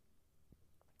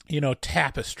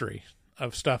tapestry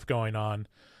of stuff going on,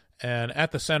 and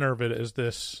at the center of it is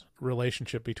this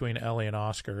relationship between Ellie and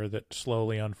Oskar that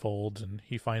slowly unfolds, and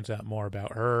he finds out more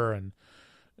about her, and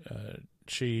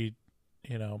she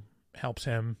helps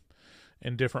him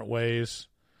in different ways,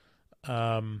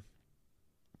 and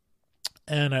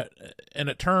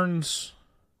it turns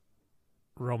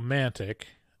romantic.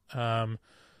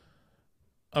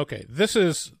 Okay, this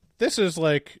is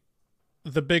like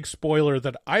the big spoiler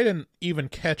that I didn't even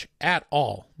catch at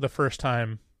all the first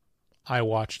time I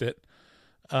watched it.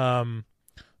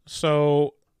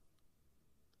 So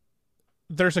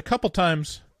there's a couple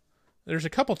times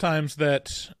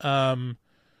that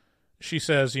she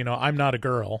says, I'm not a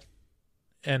girl,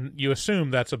 and you assume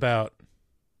that's about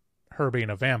her being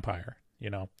a vampire,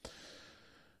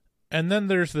 And then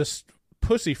there's this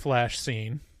pussy flash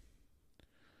scene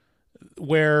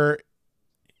where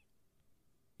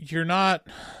you're not...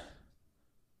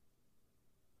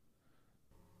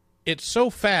 It's so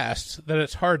fast that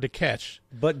it's hard to catch.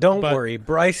 But don't worry,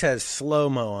 Bryce has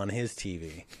slow-mo on his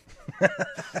TV.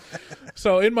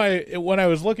 So when I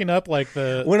was looking up like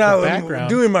the background,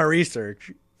 doing my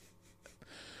research,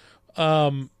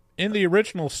 in the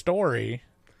original story,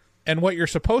 and what you're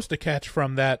supposed to catch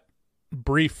from that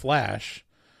brief flash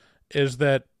is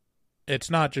that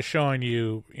it's not just showing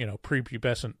you,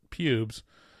 prepubescent pubes.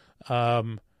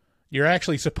 You're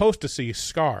actually supposed to see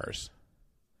scars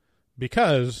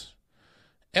because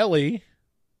Ellie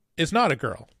is not a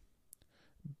girl.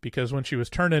 Because when she was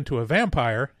turned into a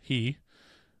vampire, he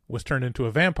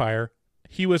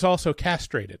was also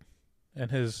castrated. And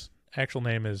his actual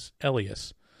name is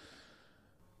Elias.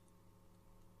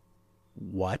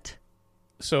 What?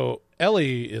 So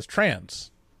Ellie is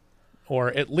trans, or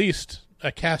at least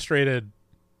a castrated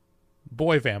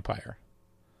boy vampire.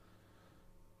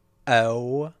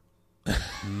 Oh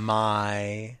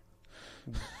my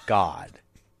God.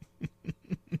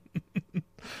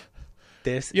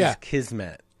 This Yeah. is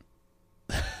kismet.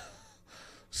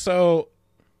 So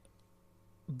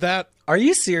that Are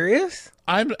you serious?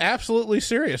 I'm absolutely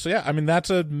serious. Yeah, I mean that's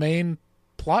a main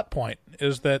plot point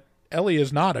is that Ellie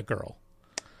is not a girl.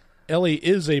 Ellie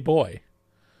is a boy,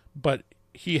 but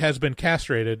he has been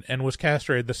castrated and was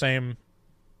castrated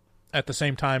at the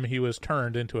same time he was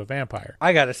turned into a vampire.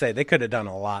 I gotta say, they could have done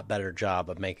a lot better job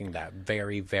of making that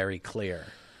very, very clear.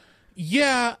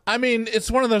 Yeah, I mean,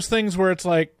 it's one of those things where it's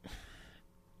like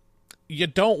you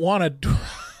don't want to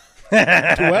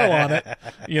dwell on it,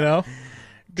 you know,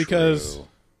 because True.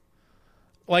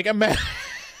 like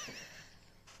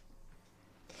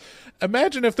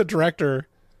imagine if the director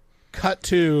cut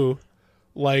to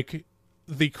like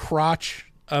the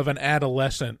crotch of an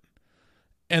adolescent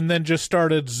and then just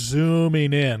started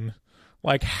zooming in,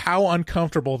 like how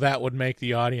uncomfortable that would make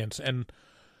the audience. And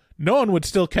no one would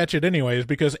still catch it anyways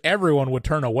because everyone would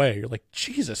turn away. You're like,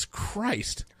 Jesus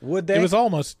Christ. Would they? It was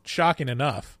almost shocking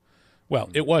enough. Well,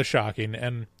 it was shocking.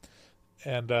 And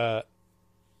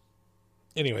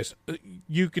anyways,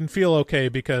 you can feel okay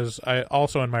because I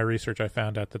also in my research I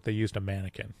found out that they used a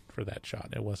mannequin for that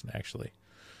shot. It wasn't actually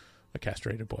a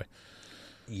castrated boy.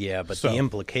 Yeah, but So- the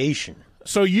implication.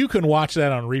 So you can watch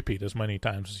that on repeat as many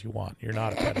times as you want. You're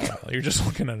not a pedophile. You're just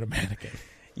looking at a mannequin.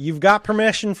 You've got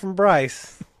permission from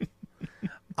Bryce.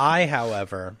 I,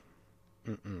 however,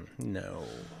 no.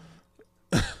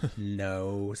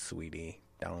 No, sweetie.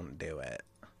 Don't do it.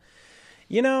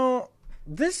 You know,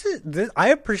 this. I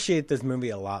appreciate this movie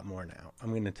a lot more now. I'm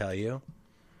going to tell you.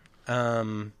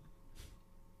 Yeah,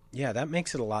 that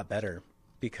makes it a lot better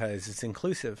because it's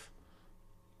inclusive.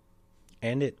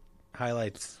 And it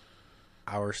highlights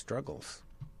our struggles.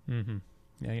 Mm-hmm.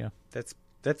 Yeah.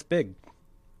 That's big.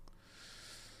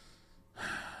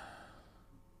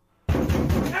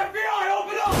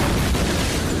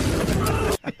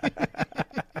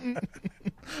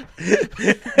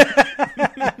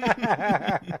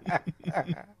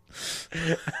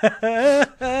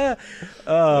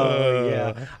 Oh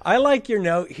yeah, I like your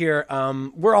note here.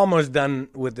 We're almost done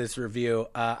with this review.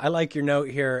 I like your note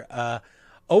here.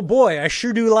 Oh boy, I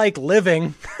sure do like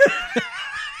living.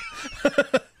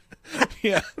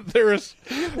 Yeah, there's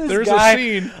Guy, a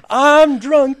scene. I'm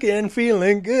drunk and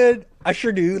feeling good. I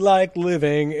sure do like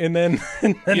living. And then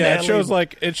Yeah,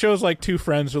 it shows like two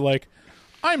friends who are like,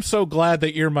 I'm so glad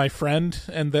that you're my friend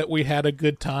and that we had a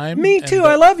good time. Me and too. that-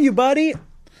 I love you, buddy.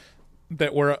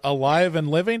 that we're alive and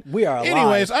living. We are alive.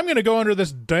 Anyways, I'm going to go under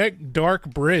this dark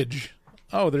bridge.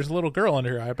 Oh, there's a little girl under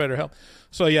here. I better help.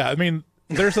 So yeah, I mean,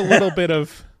 there's a little bit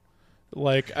of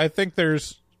like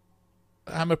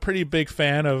I'm a pretty big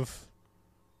fan of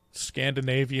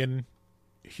Scandinavian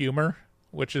humor,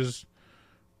 which is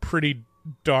pretty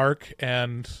dark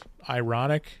and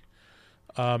ironic.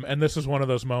 And this is one of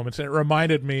those moments. And it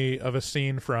reminded me of a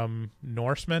scene from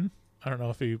Norseman. I don't know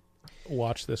if you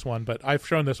watched this one, but I've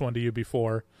shown this one to you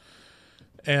before.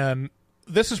 And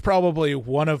this is probably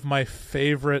one of my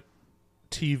favorite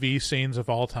TV scenes of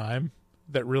all time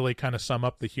that really kind of sum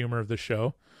up the humor of the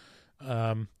show.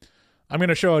 I'm going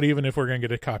to show it even if we're going to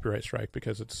get a copyright strike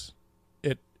because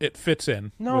it fits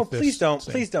in. No, with this please don't.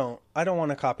 scene. Please don't. I don't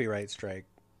want a copyright strike.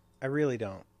 I really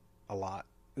don't. A lot.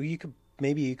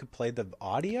 Maybe you could play the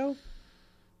audio.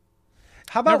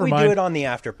 How about Never we mind. do it on the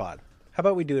afterpod?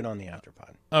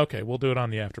 Okay, we'll do it on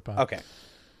the afterpod. Okay.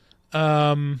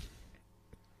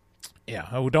 Yeah,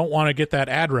 I don't want to get that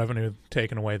ad revenue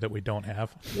taken away that we don't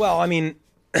have. Well, I mean,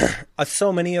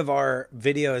 so many of our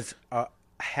videos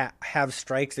have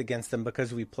strikes against them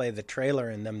because we play the trailer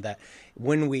in them that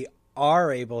when we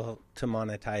are able to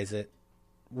monetize it,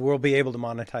 we'll be able to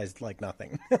monetize like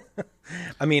nothing.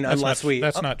 I mean, That's unless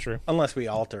not true. unless we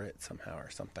alter it somehow or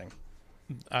something.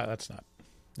 That's not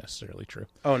necessarily true.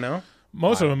 Oh, no?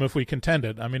 Most of them, if we contend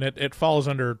it, I mean, it falls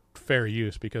under fair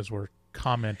use because we're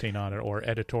commenting on it or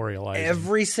editorializing.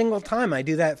 Every single time I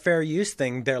do that fair use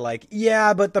thing, they're like,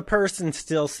 yeah, but the person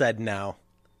still said no.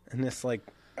 And it's like,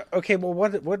 okay, well,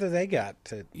 what do they got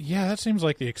to... Yeah, that seems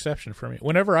like the exception for me.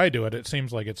 Whenever I do it, it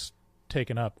seems like it's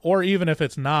taken up. Or even if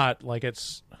it's not, like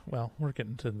it's... Well, we're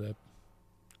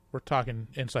talking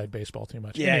inside baseball too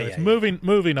much. Yeah, Anyways, yeah.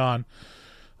 moving on.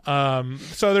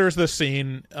 So there's this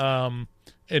scene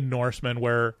in Norseman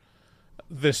where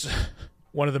this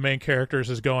one of the main characters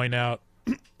is going out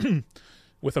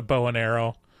with a bow and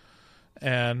arrow,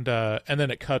 and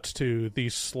then it cuts to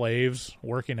these slaves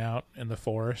working out in the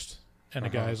forest, and the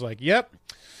guy's like, "Yep,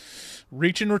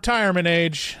 reaching retirement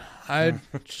age. I'm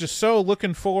just so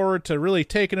looking forward to really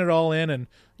taking it all in, and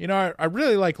you know, I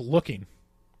really like looking,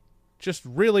 just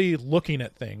really looking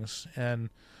at things and."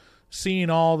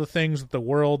 seeing all the things that the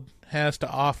world has to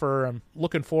offer. I'm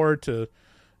looking forward to,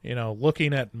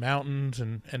 looking at mountains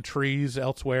and trees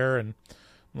elsewhere. And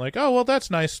I'm like, oh, well, that's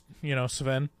nice,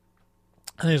 Sven.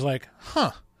 And he's like,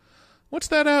 huh, what's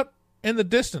that out in the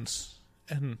distance?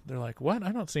 And they're like, what?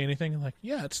 I don't see anything. I'm like,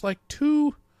 yeah, it's like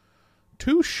two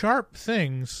sharp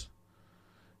things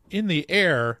in the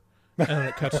air. And then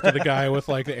it cuts to the guy with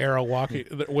like the arrow walking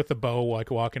with the bow, like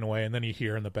walking away, and then you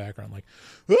hear in the background like,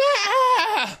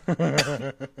 ah!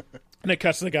 And it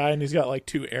cuts to the guy, and he's got like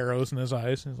 2 arrows in his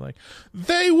eyes, and he's like,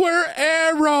 they were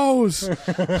arrows.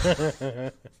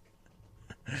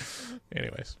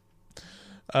 Anyways,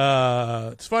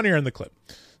 it's funnier in the clip.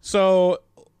 So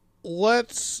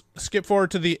let's skip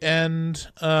forward to the end.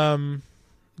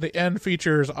 The end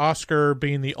features Oskar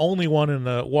being the only one in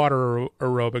the water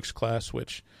aerobics class,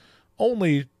 which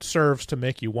only serves to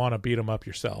make you want to beat him up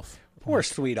yourself. Poor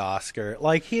sweet Oskar.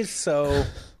 Like, he's so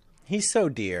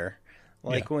dear.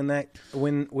 Like, yeah.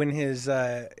 when his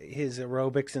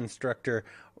aerobics instructor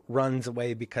runs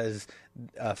away because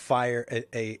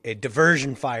a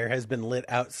diversion fire has been lit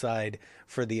outside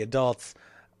for the adults,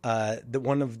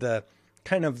 one of the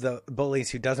kind of the bullies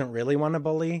who doesn't really want to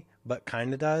bully but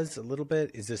kind of does a little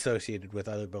bit, is associated with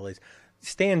other bullies,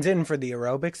 stands in for the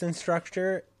aerobics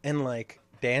instructor and like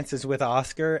dances with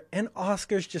Oskar, and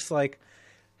Oscar's just like,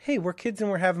 hey, we're kids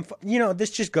and we're having fun. This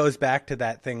just goes back to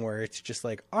that thing where it's just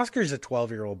like, Oscar's a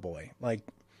 12-year-old boy. Like,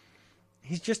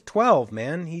 he's just 12,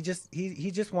 man. He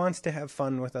just wants to have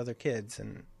fun with other kids,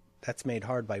 and that's made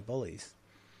hard by bullies.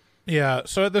 Yeah,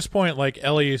 so at this point, like,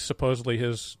 Ellie supposedly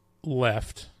has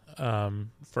left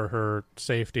for her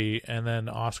safety, and then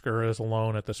Oskar is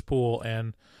alone at this pool,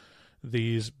 and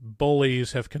these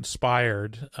bullies have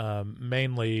conspired,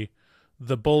 mainly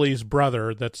the bully's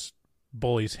brother that's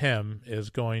bullies him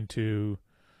is going to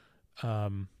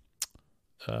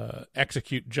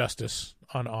execute justice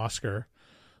on Oskar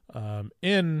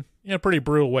in pretty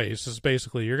brutal ways. This is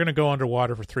basically, you're going to go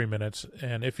underwater for 3 minutes,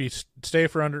 and if you stay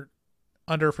for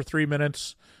under for 3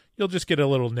 minutes, you'll just get a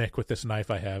little nick with this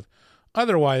knife I have.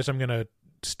 Otherwise, I'm going to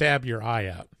stab your eye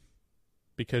out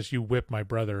because you whipped my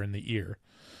brother in the ear.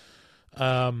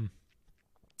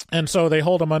 And so they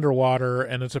hold him underwater,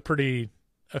 and it's a pretty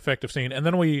effective scene. And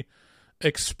then we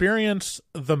experience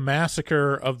the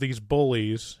massacre of these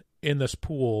bullies in this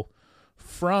pool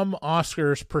from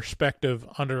Oscar's perspective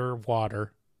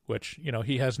underwater, which,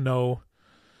 he has no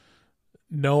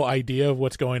idea of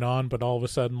what's going on, but all of a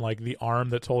sudden, like, the arm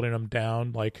that's holding him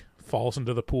down, like, falls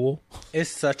into the pool. It's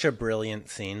such a brilliant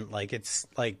scene. It's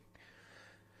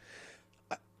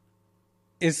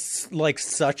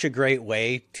such a great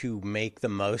way to make the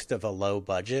most of a low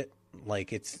budget.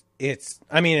 Like, it's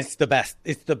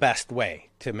the best way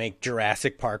to make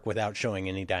Jurassic Park without showing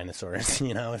any dinosaurs.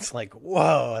 It's like,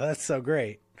 whoa, that's so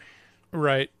great.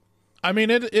 Right. I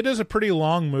mean, it is a pretty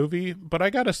long movie, but I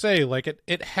gotta say, like,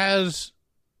 it has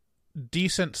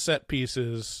decent set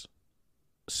pieces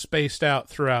spaced out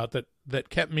throughout that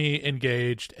kept me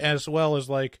engaged, as well as,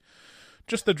 like,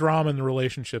 just the drama and the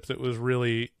relationships. It was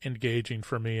really engaging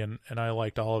for me, and I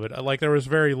liked all of it. Like, there was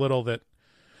very little that,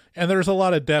 and there's a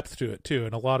lot of depth to it too,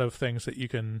 and a lot of things that you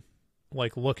can,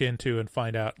 like, look into and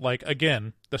find out. Like,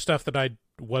 again, the stuff that I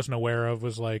wasn't aware of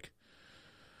was like,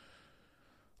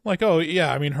 oh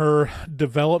yeah, I mean, her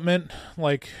development,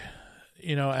 like,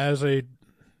 as a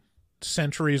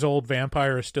centuries-old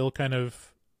vampire is still kind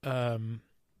of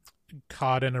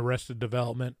caught in arrested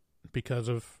development because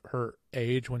of her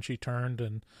age when she turned,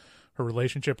 and her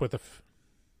relationship with the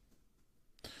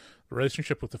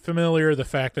familiar, the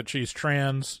fact that she's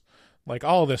trans, like,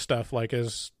 all this stuff, like,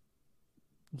 is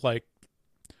like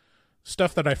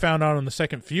stuff that I found out on the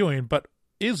second viewing, but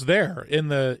is there in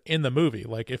the movie.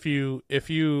 Like, if you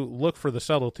look for the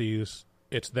subtleties,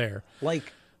 it's there.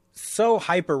 Like, so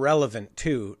hyper relevant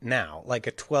too now. Like,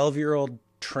 a 12-year-old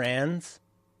trans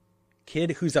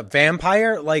kid who's a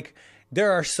vampire. Like,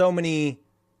 there are so many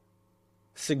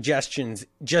suggestions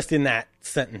just in that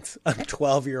sentence. A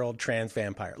 12-year-old trans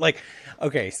vampire. Like,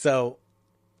 okay, so,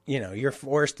 you're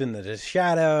forced into the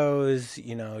shadows,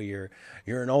 you're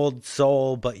an old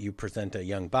soul, but you present a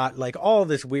young bot. Like, all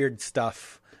this weird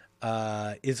stuff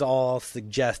is all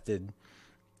suggested.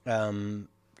 And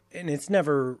it's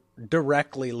never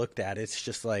directly looked at. It's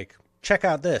just like, check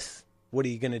out this. What are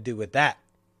you going to do with that?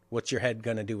 What's your head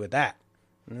going to do with that?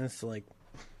 And it's like,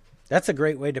 that's a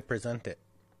great way to present it.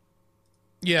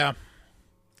 Yeah.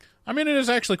 I mean, it is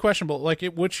actually questionable. Like,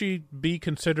 would she be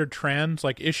considered trans?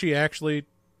 Like, is she actually,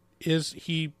 is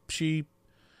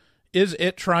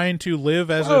it trying to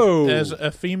live as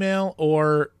a female,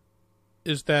 or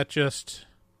is that just,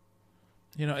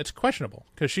 it's questionable?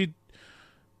 Because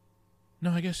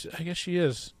No, I guess she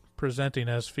is presenting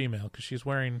as female because she's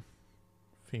wearing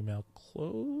female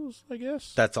clothes, I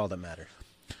guess. That's all that matters.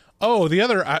 Oh, the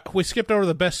other... we skipped over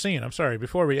the best scene. I'm sorry.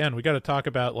 Before we end, we got to talk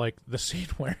about like the scene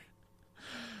where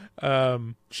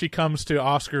she comes to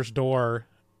Oscar's door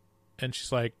and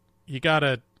she's like, you got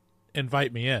to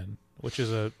invite me in, which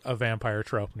is a vampire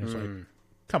trope. And he's like,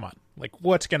 come on. Like,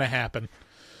 what's going to happen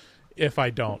if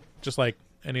I don't? Just like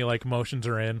any like motions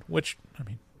are in, which, I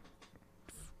mean,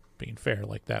 being fair,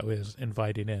 like that was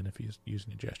inviting in if he's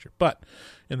using a gesture. But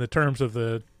in the terms of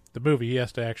the movie, he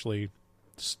has to actually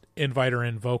invite her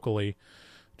in vocally.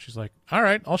 She's like, all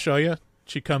right, I'll show you.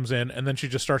 She comes in and then she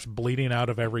just starts bleeding out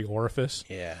of every orifice.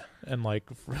 Yeah. And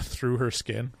like through her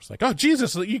skin. It's like, oh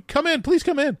Jesus, you come in, please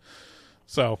come in.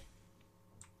 So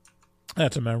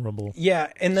that's a memorable.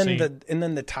 Yeah, and then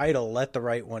scene. the title, Let the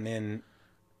Right One In,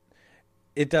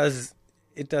 it does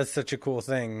such a cool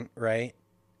thing, right?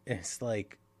 It's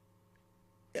like,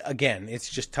 again, it's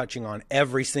just touching on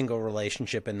every single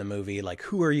relationship in the movie. Like,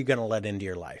 who are you going to let into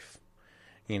your life?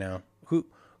 You know,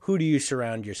 who do you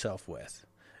surround yourself with?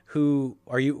 Who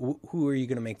are you going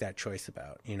to make that choice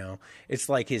about? You know, it's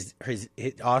like his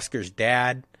Oscar's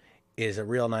dad is a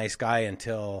real nice guy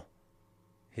until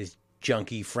his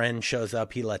junkie friend shows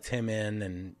up. He lets him in,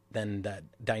 and then that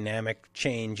dynamic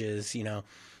changes. You know,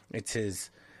 it's his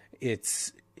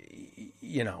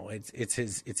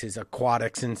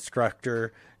aquatics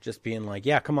instructor just being like,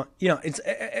 yeah, come on. You know,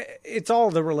 it's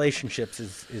all the relationships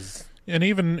is. And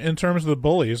even in terms of the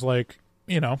bullies, like,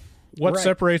 you know, what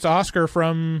separates Oscar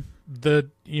from the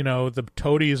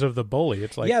toadies of the bully?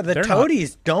 It's like, yeah, the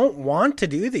toadies don't want to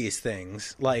do these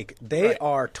things. Like, they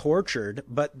are tortured,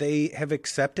 but they have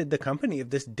accepted the company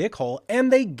of this dickhole,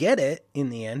 and they get it in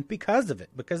the end because of it,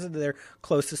 because of their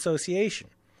close association.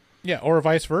 Yeah, or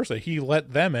vice versa. He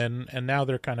let them in, and now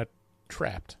they're kind of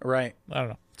trapped. Right. I don't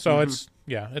know. So it's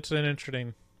an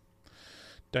interesting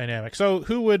dynamic. So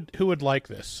who would like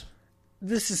this?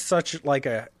 This is such like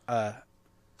a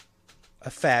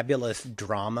fabulous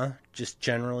drama, just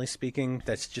generally speaking,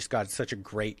 that's just got such a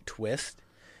great twist.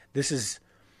 This is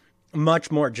much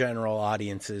more general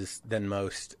audiences than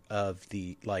most of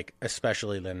the, like,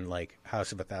 especially than like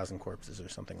House of a Thousand Corpses or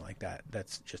something like that.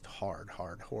 That's just hard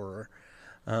horror.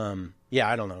 Yeah,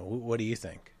 I don't know. What do you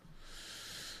think?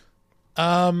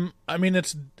 I mean,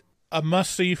 it's a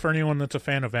must-see for anyone that's a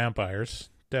fan of vampires,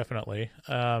 definitely.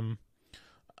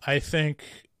 I think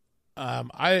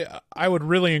I would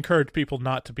really encourage people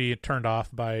not to be turned off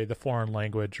by the foreign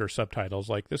language or subtitles.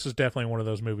 Like, this is definitely one of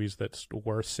those movies that's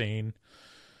worth seeing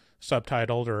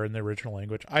subtitled or in the original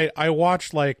language. I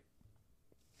watched, like,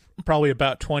 probably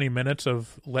about 20 minutes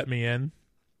of Let Me In,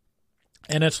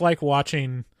 and it's like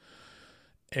watching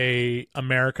a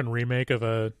American remake of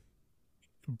a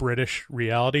British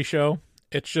reality show.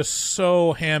 It's just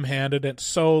so ham-handed. It's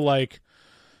so, like,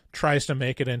 tries to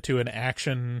make it into an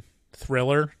action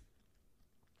thriller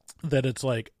that it's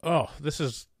like, oh, this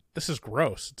is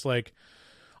gross. It's like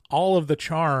all of the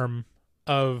charm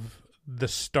of the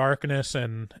starkness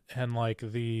and like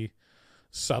the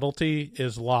subtlety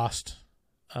is lost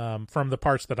from the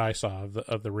parts that I saw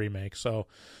of the remake. So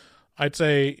I'd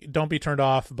say don't be turned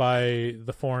off by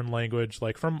the foreign language.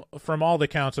 Like, from all the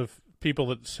accounts of people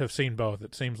that have seen both,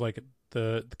 it seems like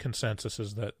the consensus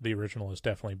is that the original is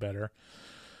definitely better.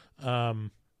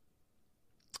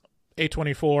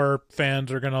 A24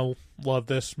 fans are gonna love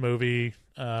this movie,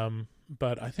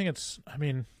 but I think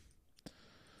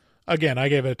again, I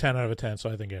gave it a 10 out of 10, so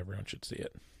I think everyone should see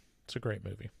it. It's a great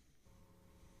movie.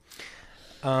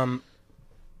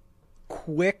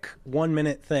 Quick 1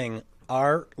 minute thing.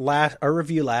 Our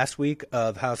review last week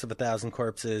of House of a Thousand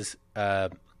Corpses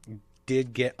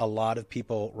did get a lot of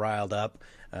people riled up.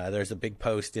 There's a big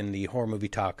post in the Horror Movie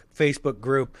Talk Facebook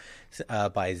group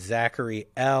by Zachary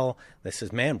L. that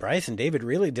says, man, Bryce and David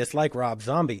really dislike Rob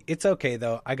Zombie. It's okay,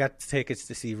 though. I got tickets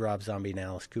to see Rob Zombie and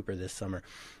Alice Cooper this summer.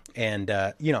 And,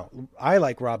 I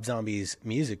like Rob Zombie's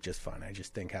music just fine. I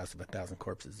just think House of a Thousand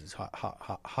Corpses is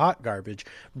hot garbage.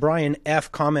 Brian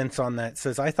F. comments on that,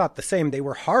 says, I thought the same. They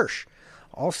were harsh.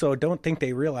 Also, don't think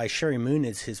they realize Sherry Moon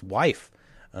is his wife.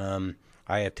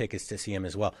 I have tickets to see him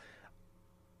as well.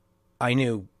 I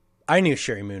knew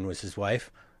Sherry Moon was his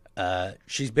wife.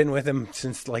 She's been with him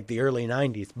since like the early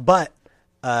 90s, but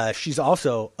she's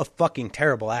also a fucking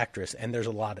terrible actress. And there's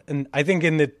a lot of, and I think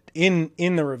in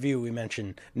the review we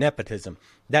mentioned nepotism.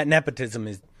 That nepotism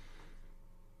is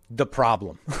the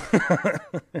problem.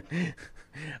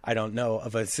 I don't know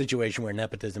of a situation where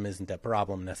nepotism isn't a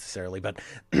problem necessarily, but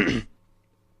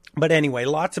but anyway,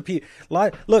 lots of people.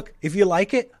 Look, if you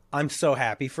like it, I'm so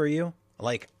happy for you.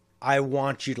 Like, I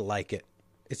want you to like it.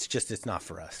 It's just, it's not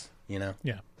for us. you know?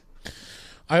 Yeah.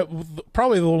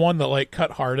 Probably the one that like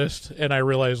cut hardest, and I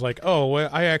realized like, oh, well,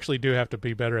 I actually do have to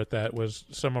be better at that. Was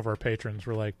some of our patrons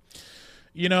were like,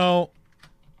 you know,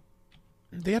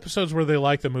 the episodes where they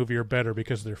like the movie are better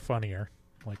because they're funnier.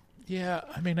 Like, yeah,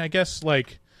 I mean, I guess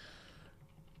like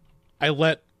I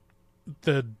let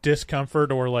the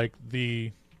discomfort or like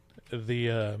the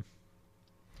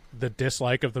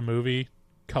dislike of the movie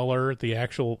color the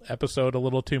actual episode a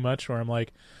little too much. Where I'm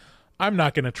like, I'm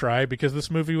not going to try because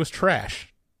this movie was trash.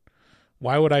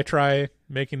 Why would I try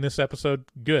making this episode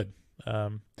good?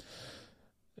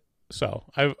 So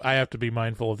I have to be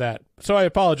mindful of that. So I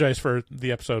apologize for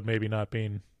the episode maybe not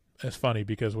being as funny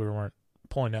because we weren't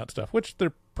pulling out stuff, which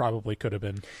there probably could have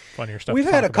been funnier stuff. We've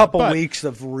had a couple weeks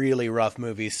of really rough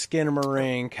movies.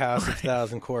 Skinamarink, House of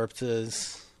 1,000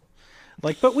 Corpses.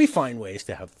 But we find ways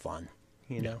to have fun,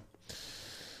 you know?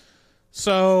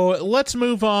 So let's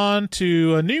move on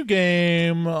to a new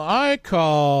game I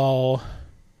call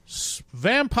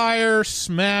Vampire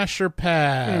Smash or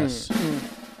Pass.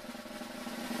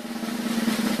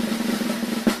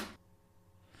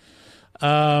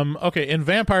 Okay, in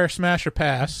Vampire Smash or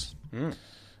Pass,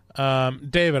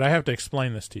 David, I have to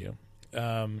explain this to you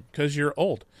because you're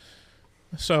old.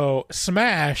 So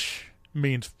smash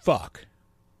means fuck,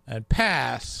 and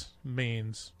pass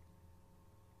means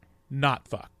not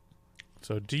fuck.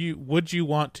 So would you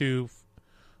want to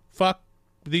fuck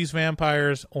these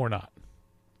vampires or not?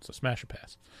 So smash or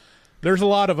pass. There's a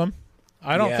lot of them.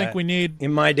 I don't think we need.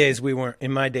 In my day, we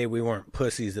weren't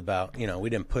pussies about. We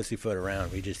didn't pussyfoot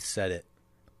around. We just said it.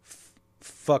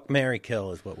 Fuck, marry,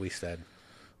 kill is what we said.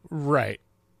 Right.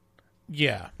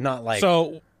 Yeah. Not like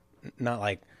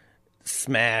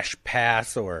smash,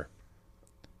 pass, or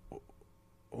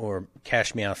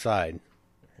cash me outside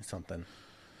or something.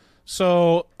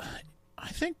 So I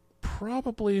think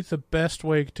probably the best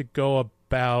way to go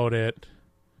about it.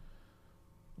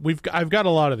 I've got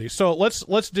a lot of these. So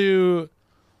let's do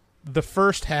the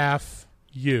first half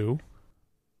you,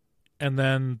 and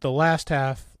then the last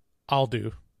half I'll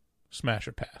do smash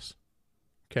or pass.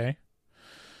 Okay?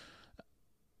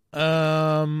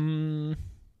 I'm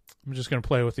just going to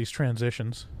play with these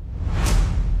transitions.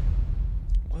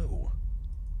 Whoa.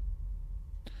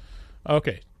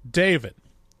 Okay, David.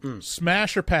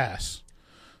 Smash or pass?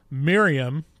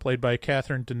 Miriam, played by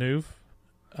Catherine Deneuve,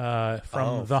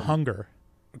 from The Hunger.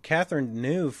 Catherine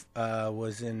Deneuve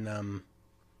was in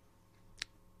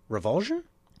Revulsion?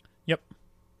 Yep.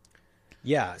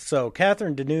 Yeah, so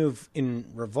Catherine Deneuve in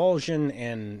Revulsion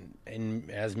and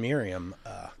as Miriam,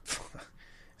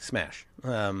 smash.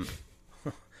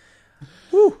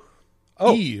 Whew.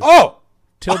 Eve.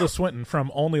 Tilda Swinton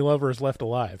from Only Lovers Left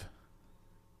Alive.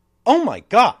 Oh my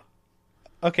God.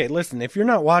 Okay, listen, if you're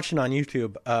not watching on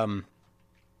YouTube,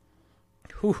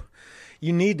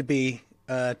 you need to be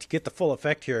to get the full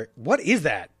effect here. What is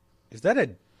that? Is that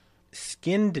a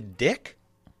skinned dick?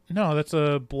 No, that's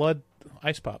a blood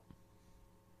ice pop,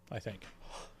 I think.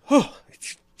 Oh,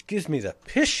 it gives me the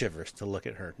piss shivers to look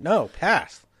at her. No,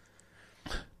 pass.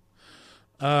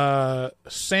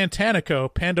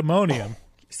 Santanico Pandemonium.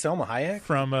 Selma Hayek?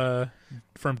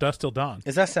 From Dusk Till Dawn.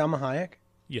 Is that Selma Hayek?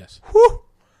 Yes. Whew.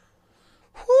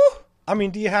 I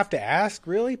mean, do you have to ask?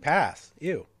 Really? Pass.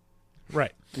 Ew.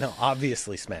 Right. No,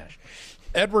 obviously smash.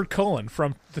 Edward Cullen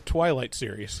from the Twilight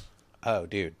series. Oh,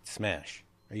 dude, smash.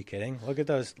 Are you kidding? Look at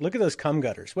those cum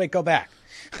gutters. Wait, go back.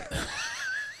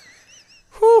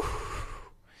 Whew.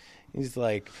 He's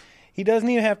like, he doesn't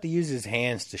even have to use his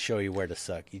hands to show you where to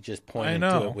suck. He just points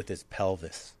to it with his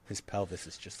pelvis. His pelvis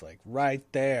is just like, right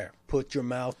there. Put your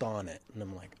mouth on it. And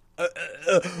I'm like,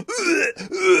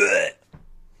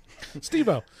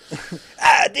 Steve-O.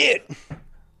 Dude.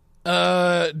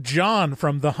 John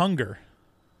from The Hunger.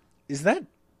 Is that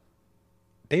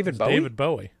David Bowie? David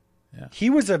Bowie. Yeah. He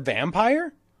was a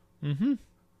vampire? Mm-hmm.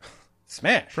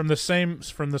 Smash. From the same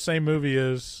movie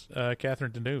as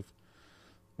Catherine Deneuve.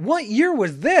 What year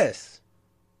was this?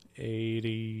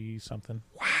 80-something.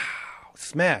 Wow.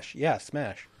 Smash. Yeah,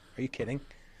 smash. Are you kidding?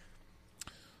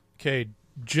 Okay,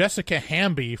 Jessica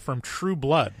Hamby from True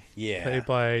Blood. Yeah. Played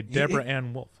by Deborah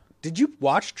Ann Wolfe. Did you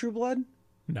watch True Blood?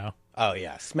 No. Oh,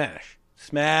 yeah. Smash.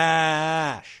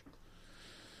 Smash.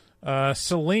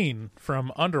 Celine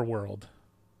from Underworld.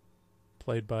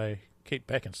 Played by Kate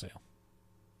Beckinsale.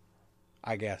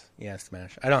 I guess. Yeah,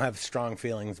 smash. I don't have strong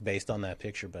feelings based on that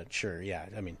picture, but sure, yeah.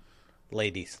 I mean,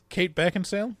 ladies. Kate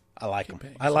Beckinsale? I like them.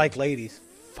 I like ladies.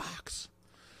 Fox.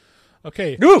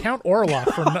 Okay, Ooh! Count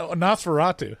Orloff from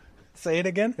Nosferatu. Say it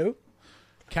again. Who?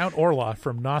 Count Orloff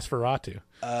from Nosferatu.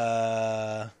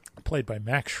 Played by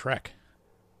Max Schreck.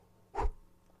 Wow.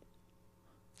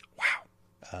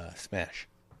 Smash.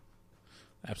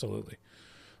 Absolutely.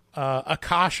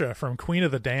 Akasha from Queen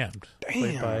of the Damned,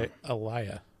 played by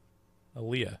Aaliyah.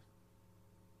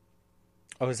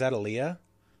 Oh, is that Aaliyah?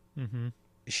 Mm-hmm.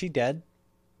 Is she dead?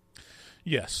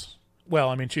 Yes. Well,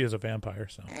 I mean, she is a vampire,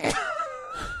 so.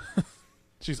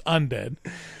 She's undead.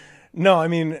 No, I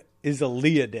mean, is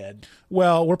Aaliyah dead?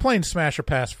 Well, we're playing Smash or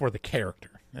Pass for the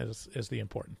character, is the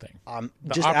important thing.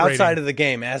 Just outside of the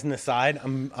game, as an aside,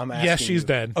 I'm asking Yes, she's you.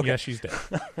 dead. Okay. Yes, she's dead.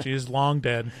 She is long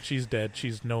dead. She's dead.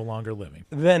 She's no longer living.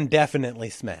 Then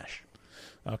definitely Smash.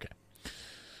 Okay.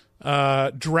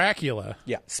 Dracula.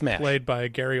 Yeah, Smash. Played by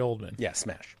Gary Oldman. Yeah,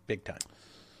 Smash. Big time.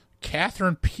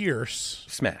 Catherine Pierce.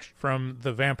 Smash. From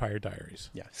The Vampire Diaries.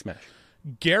 Yeah, Smash.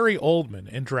 Gary Oldman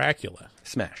in Dracula.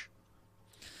 Smash.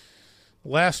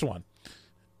 Last one.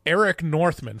 Eric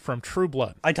Northman from True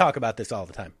Blood. I talk about this all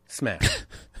the time. Smash.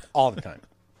 All the time.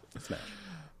 Smash.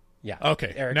 Yeah.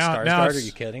 Okay. Eric now Skarsgård, are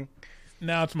you kidding?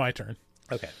 Now it's my turn.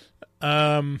 Okay.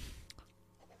 Gary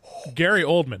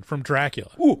Oldman from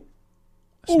Dracula. Ooh.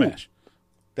 Smash.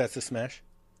 That's a smash?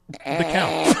 The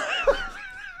Count.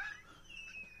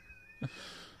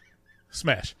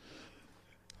 Smash.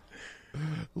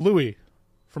 Louis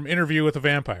from Interview with a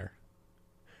Vampire.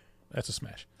 That's a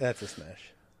smash. That's a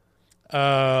smash.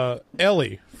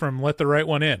 Ellie from Let the Right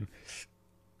One In.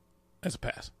 That's a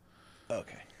pass.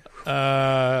 Okay.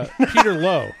 Peter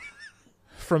Lowe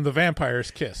from The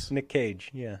Vampire's Kiss. Nick Cage,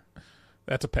 yeah.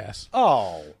 That's a pass.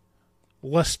 Oh.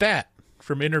 Lestat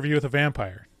from Interview with a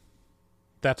Vampire.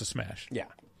 That's a smash. Yeah.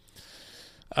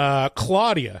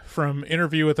 Claudia from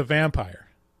Interview with a Vampire.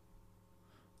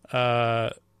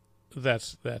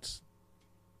 That's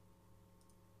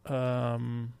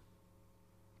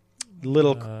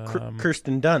Little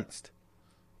Kirsten Dunst.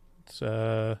 It's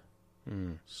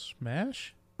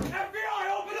smash.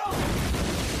 FBI, open up!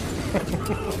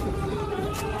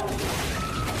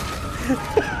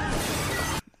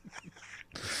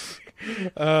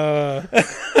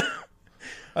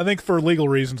 I think for legal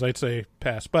reasons I'd say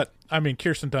pass, but I mean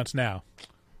Kirsten Dunst now.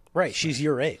 Right, she's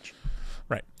your age.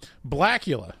 Right.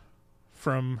 Blackula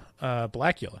from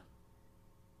Blackula.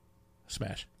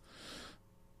 Smash.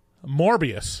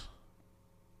 Morbius.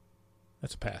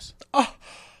 That's a pass. Oh.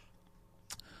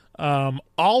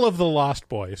 All of the Lost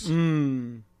Boys.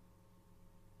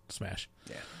 Smash.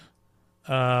 Yeah.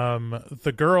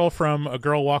 The girl from A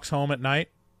Girl Walks Home at Night.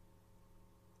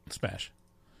 Smash.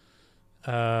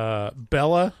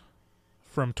 Bella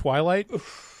from Twilight.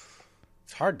 Oof.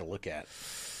 It's hard to look at.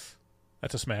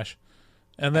 That's a smash.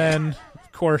 And then,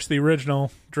 of course, the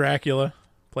original Dracula,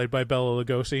 played by Bela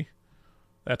Lugosi.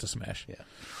 That's a smash. Yeah.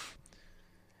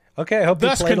 Okay, I hope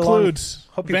Thus you played concludes along.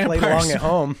 Hope you played along at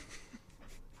home.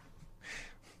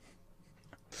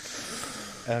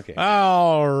 Okay.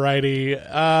 All righty.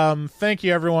 Thank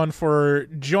you, everyone, for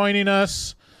joining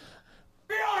us.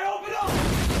 FBI, open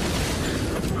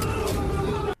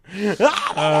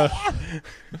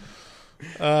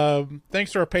up!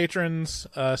 Thanks to our patrons,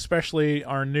 especially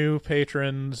our new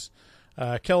patrons,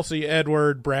 Kelsey,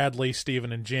 Edward, Bradley,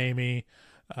 Stephen, and Jamie.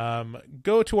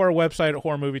 Go to our website at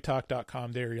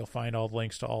horrormovietalk.com. There you'll find all the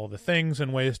links to all of the things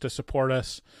and ways to support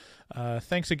us.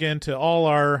 Thanks again to all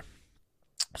our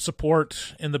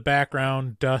support in the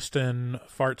background, Dustin,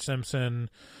 Fart Simpson,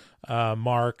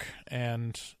 Mark,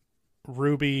 and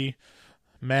Ruby,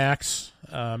 Max,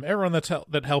 everyone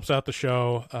that helps out the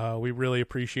show. We really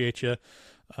appreciate you.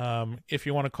 If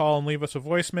you want to call and leave us a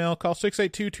voicemail, call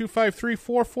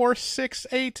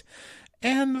 682-253-4468.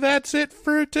 And that's it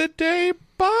for today.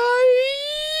 Bye!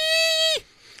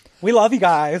 We love you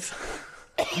guys.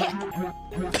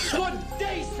 Good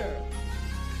day, sir!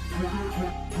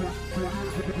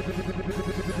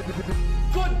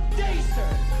 Good day,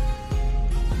 sir!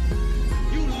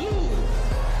 You lose!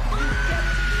 You get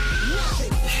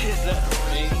nothing! Is that a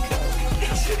raincoat?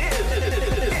 Yes, it is.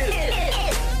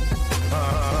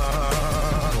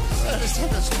 I just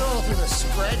took a stroll through the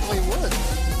scraggly woods.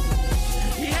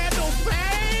 He had no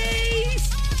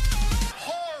face!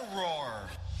 Horror!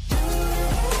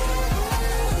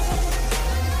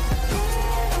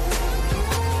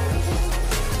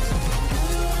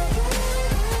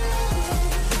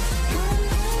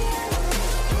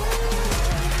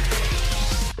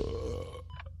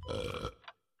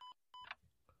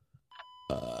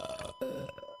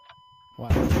 Wow.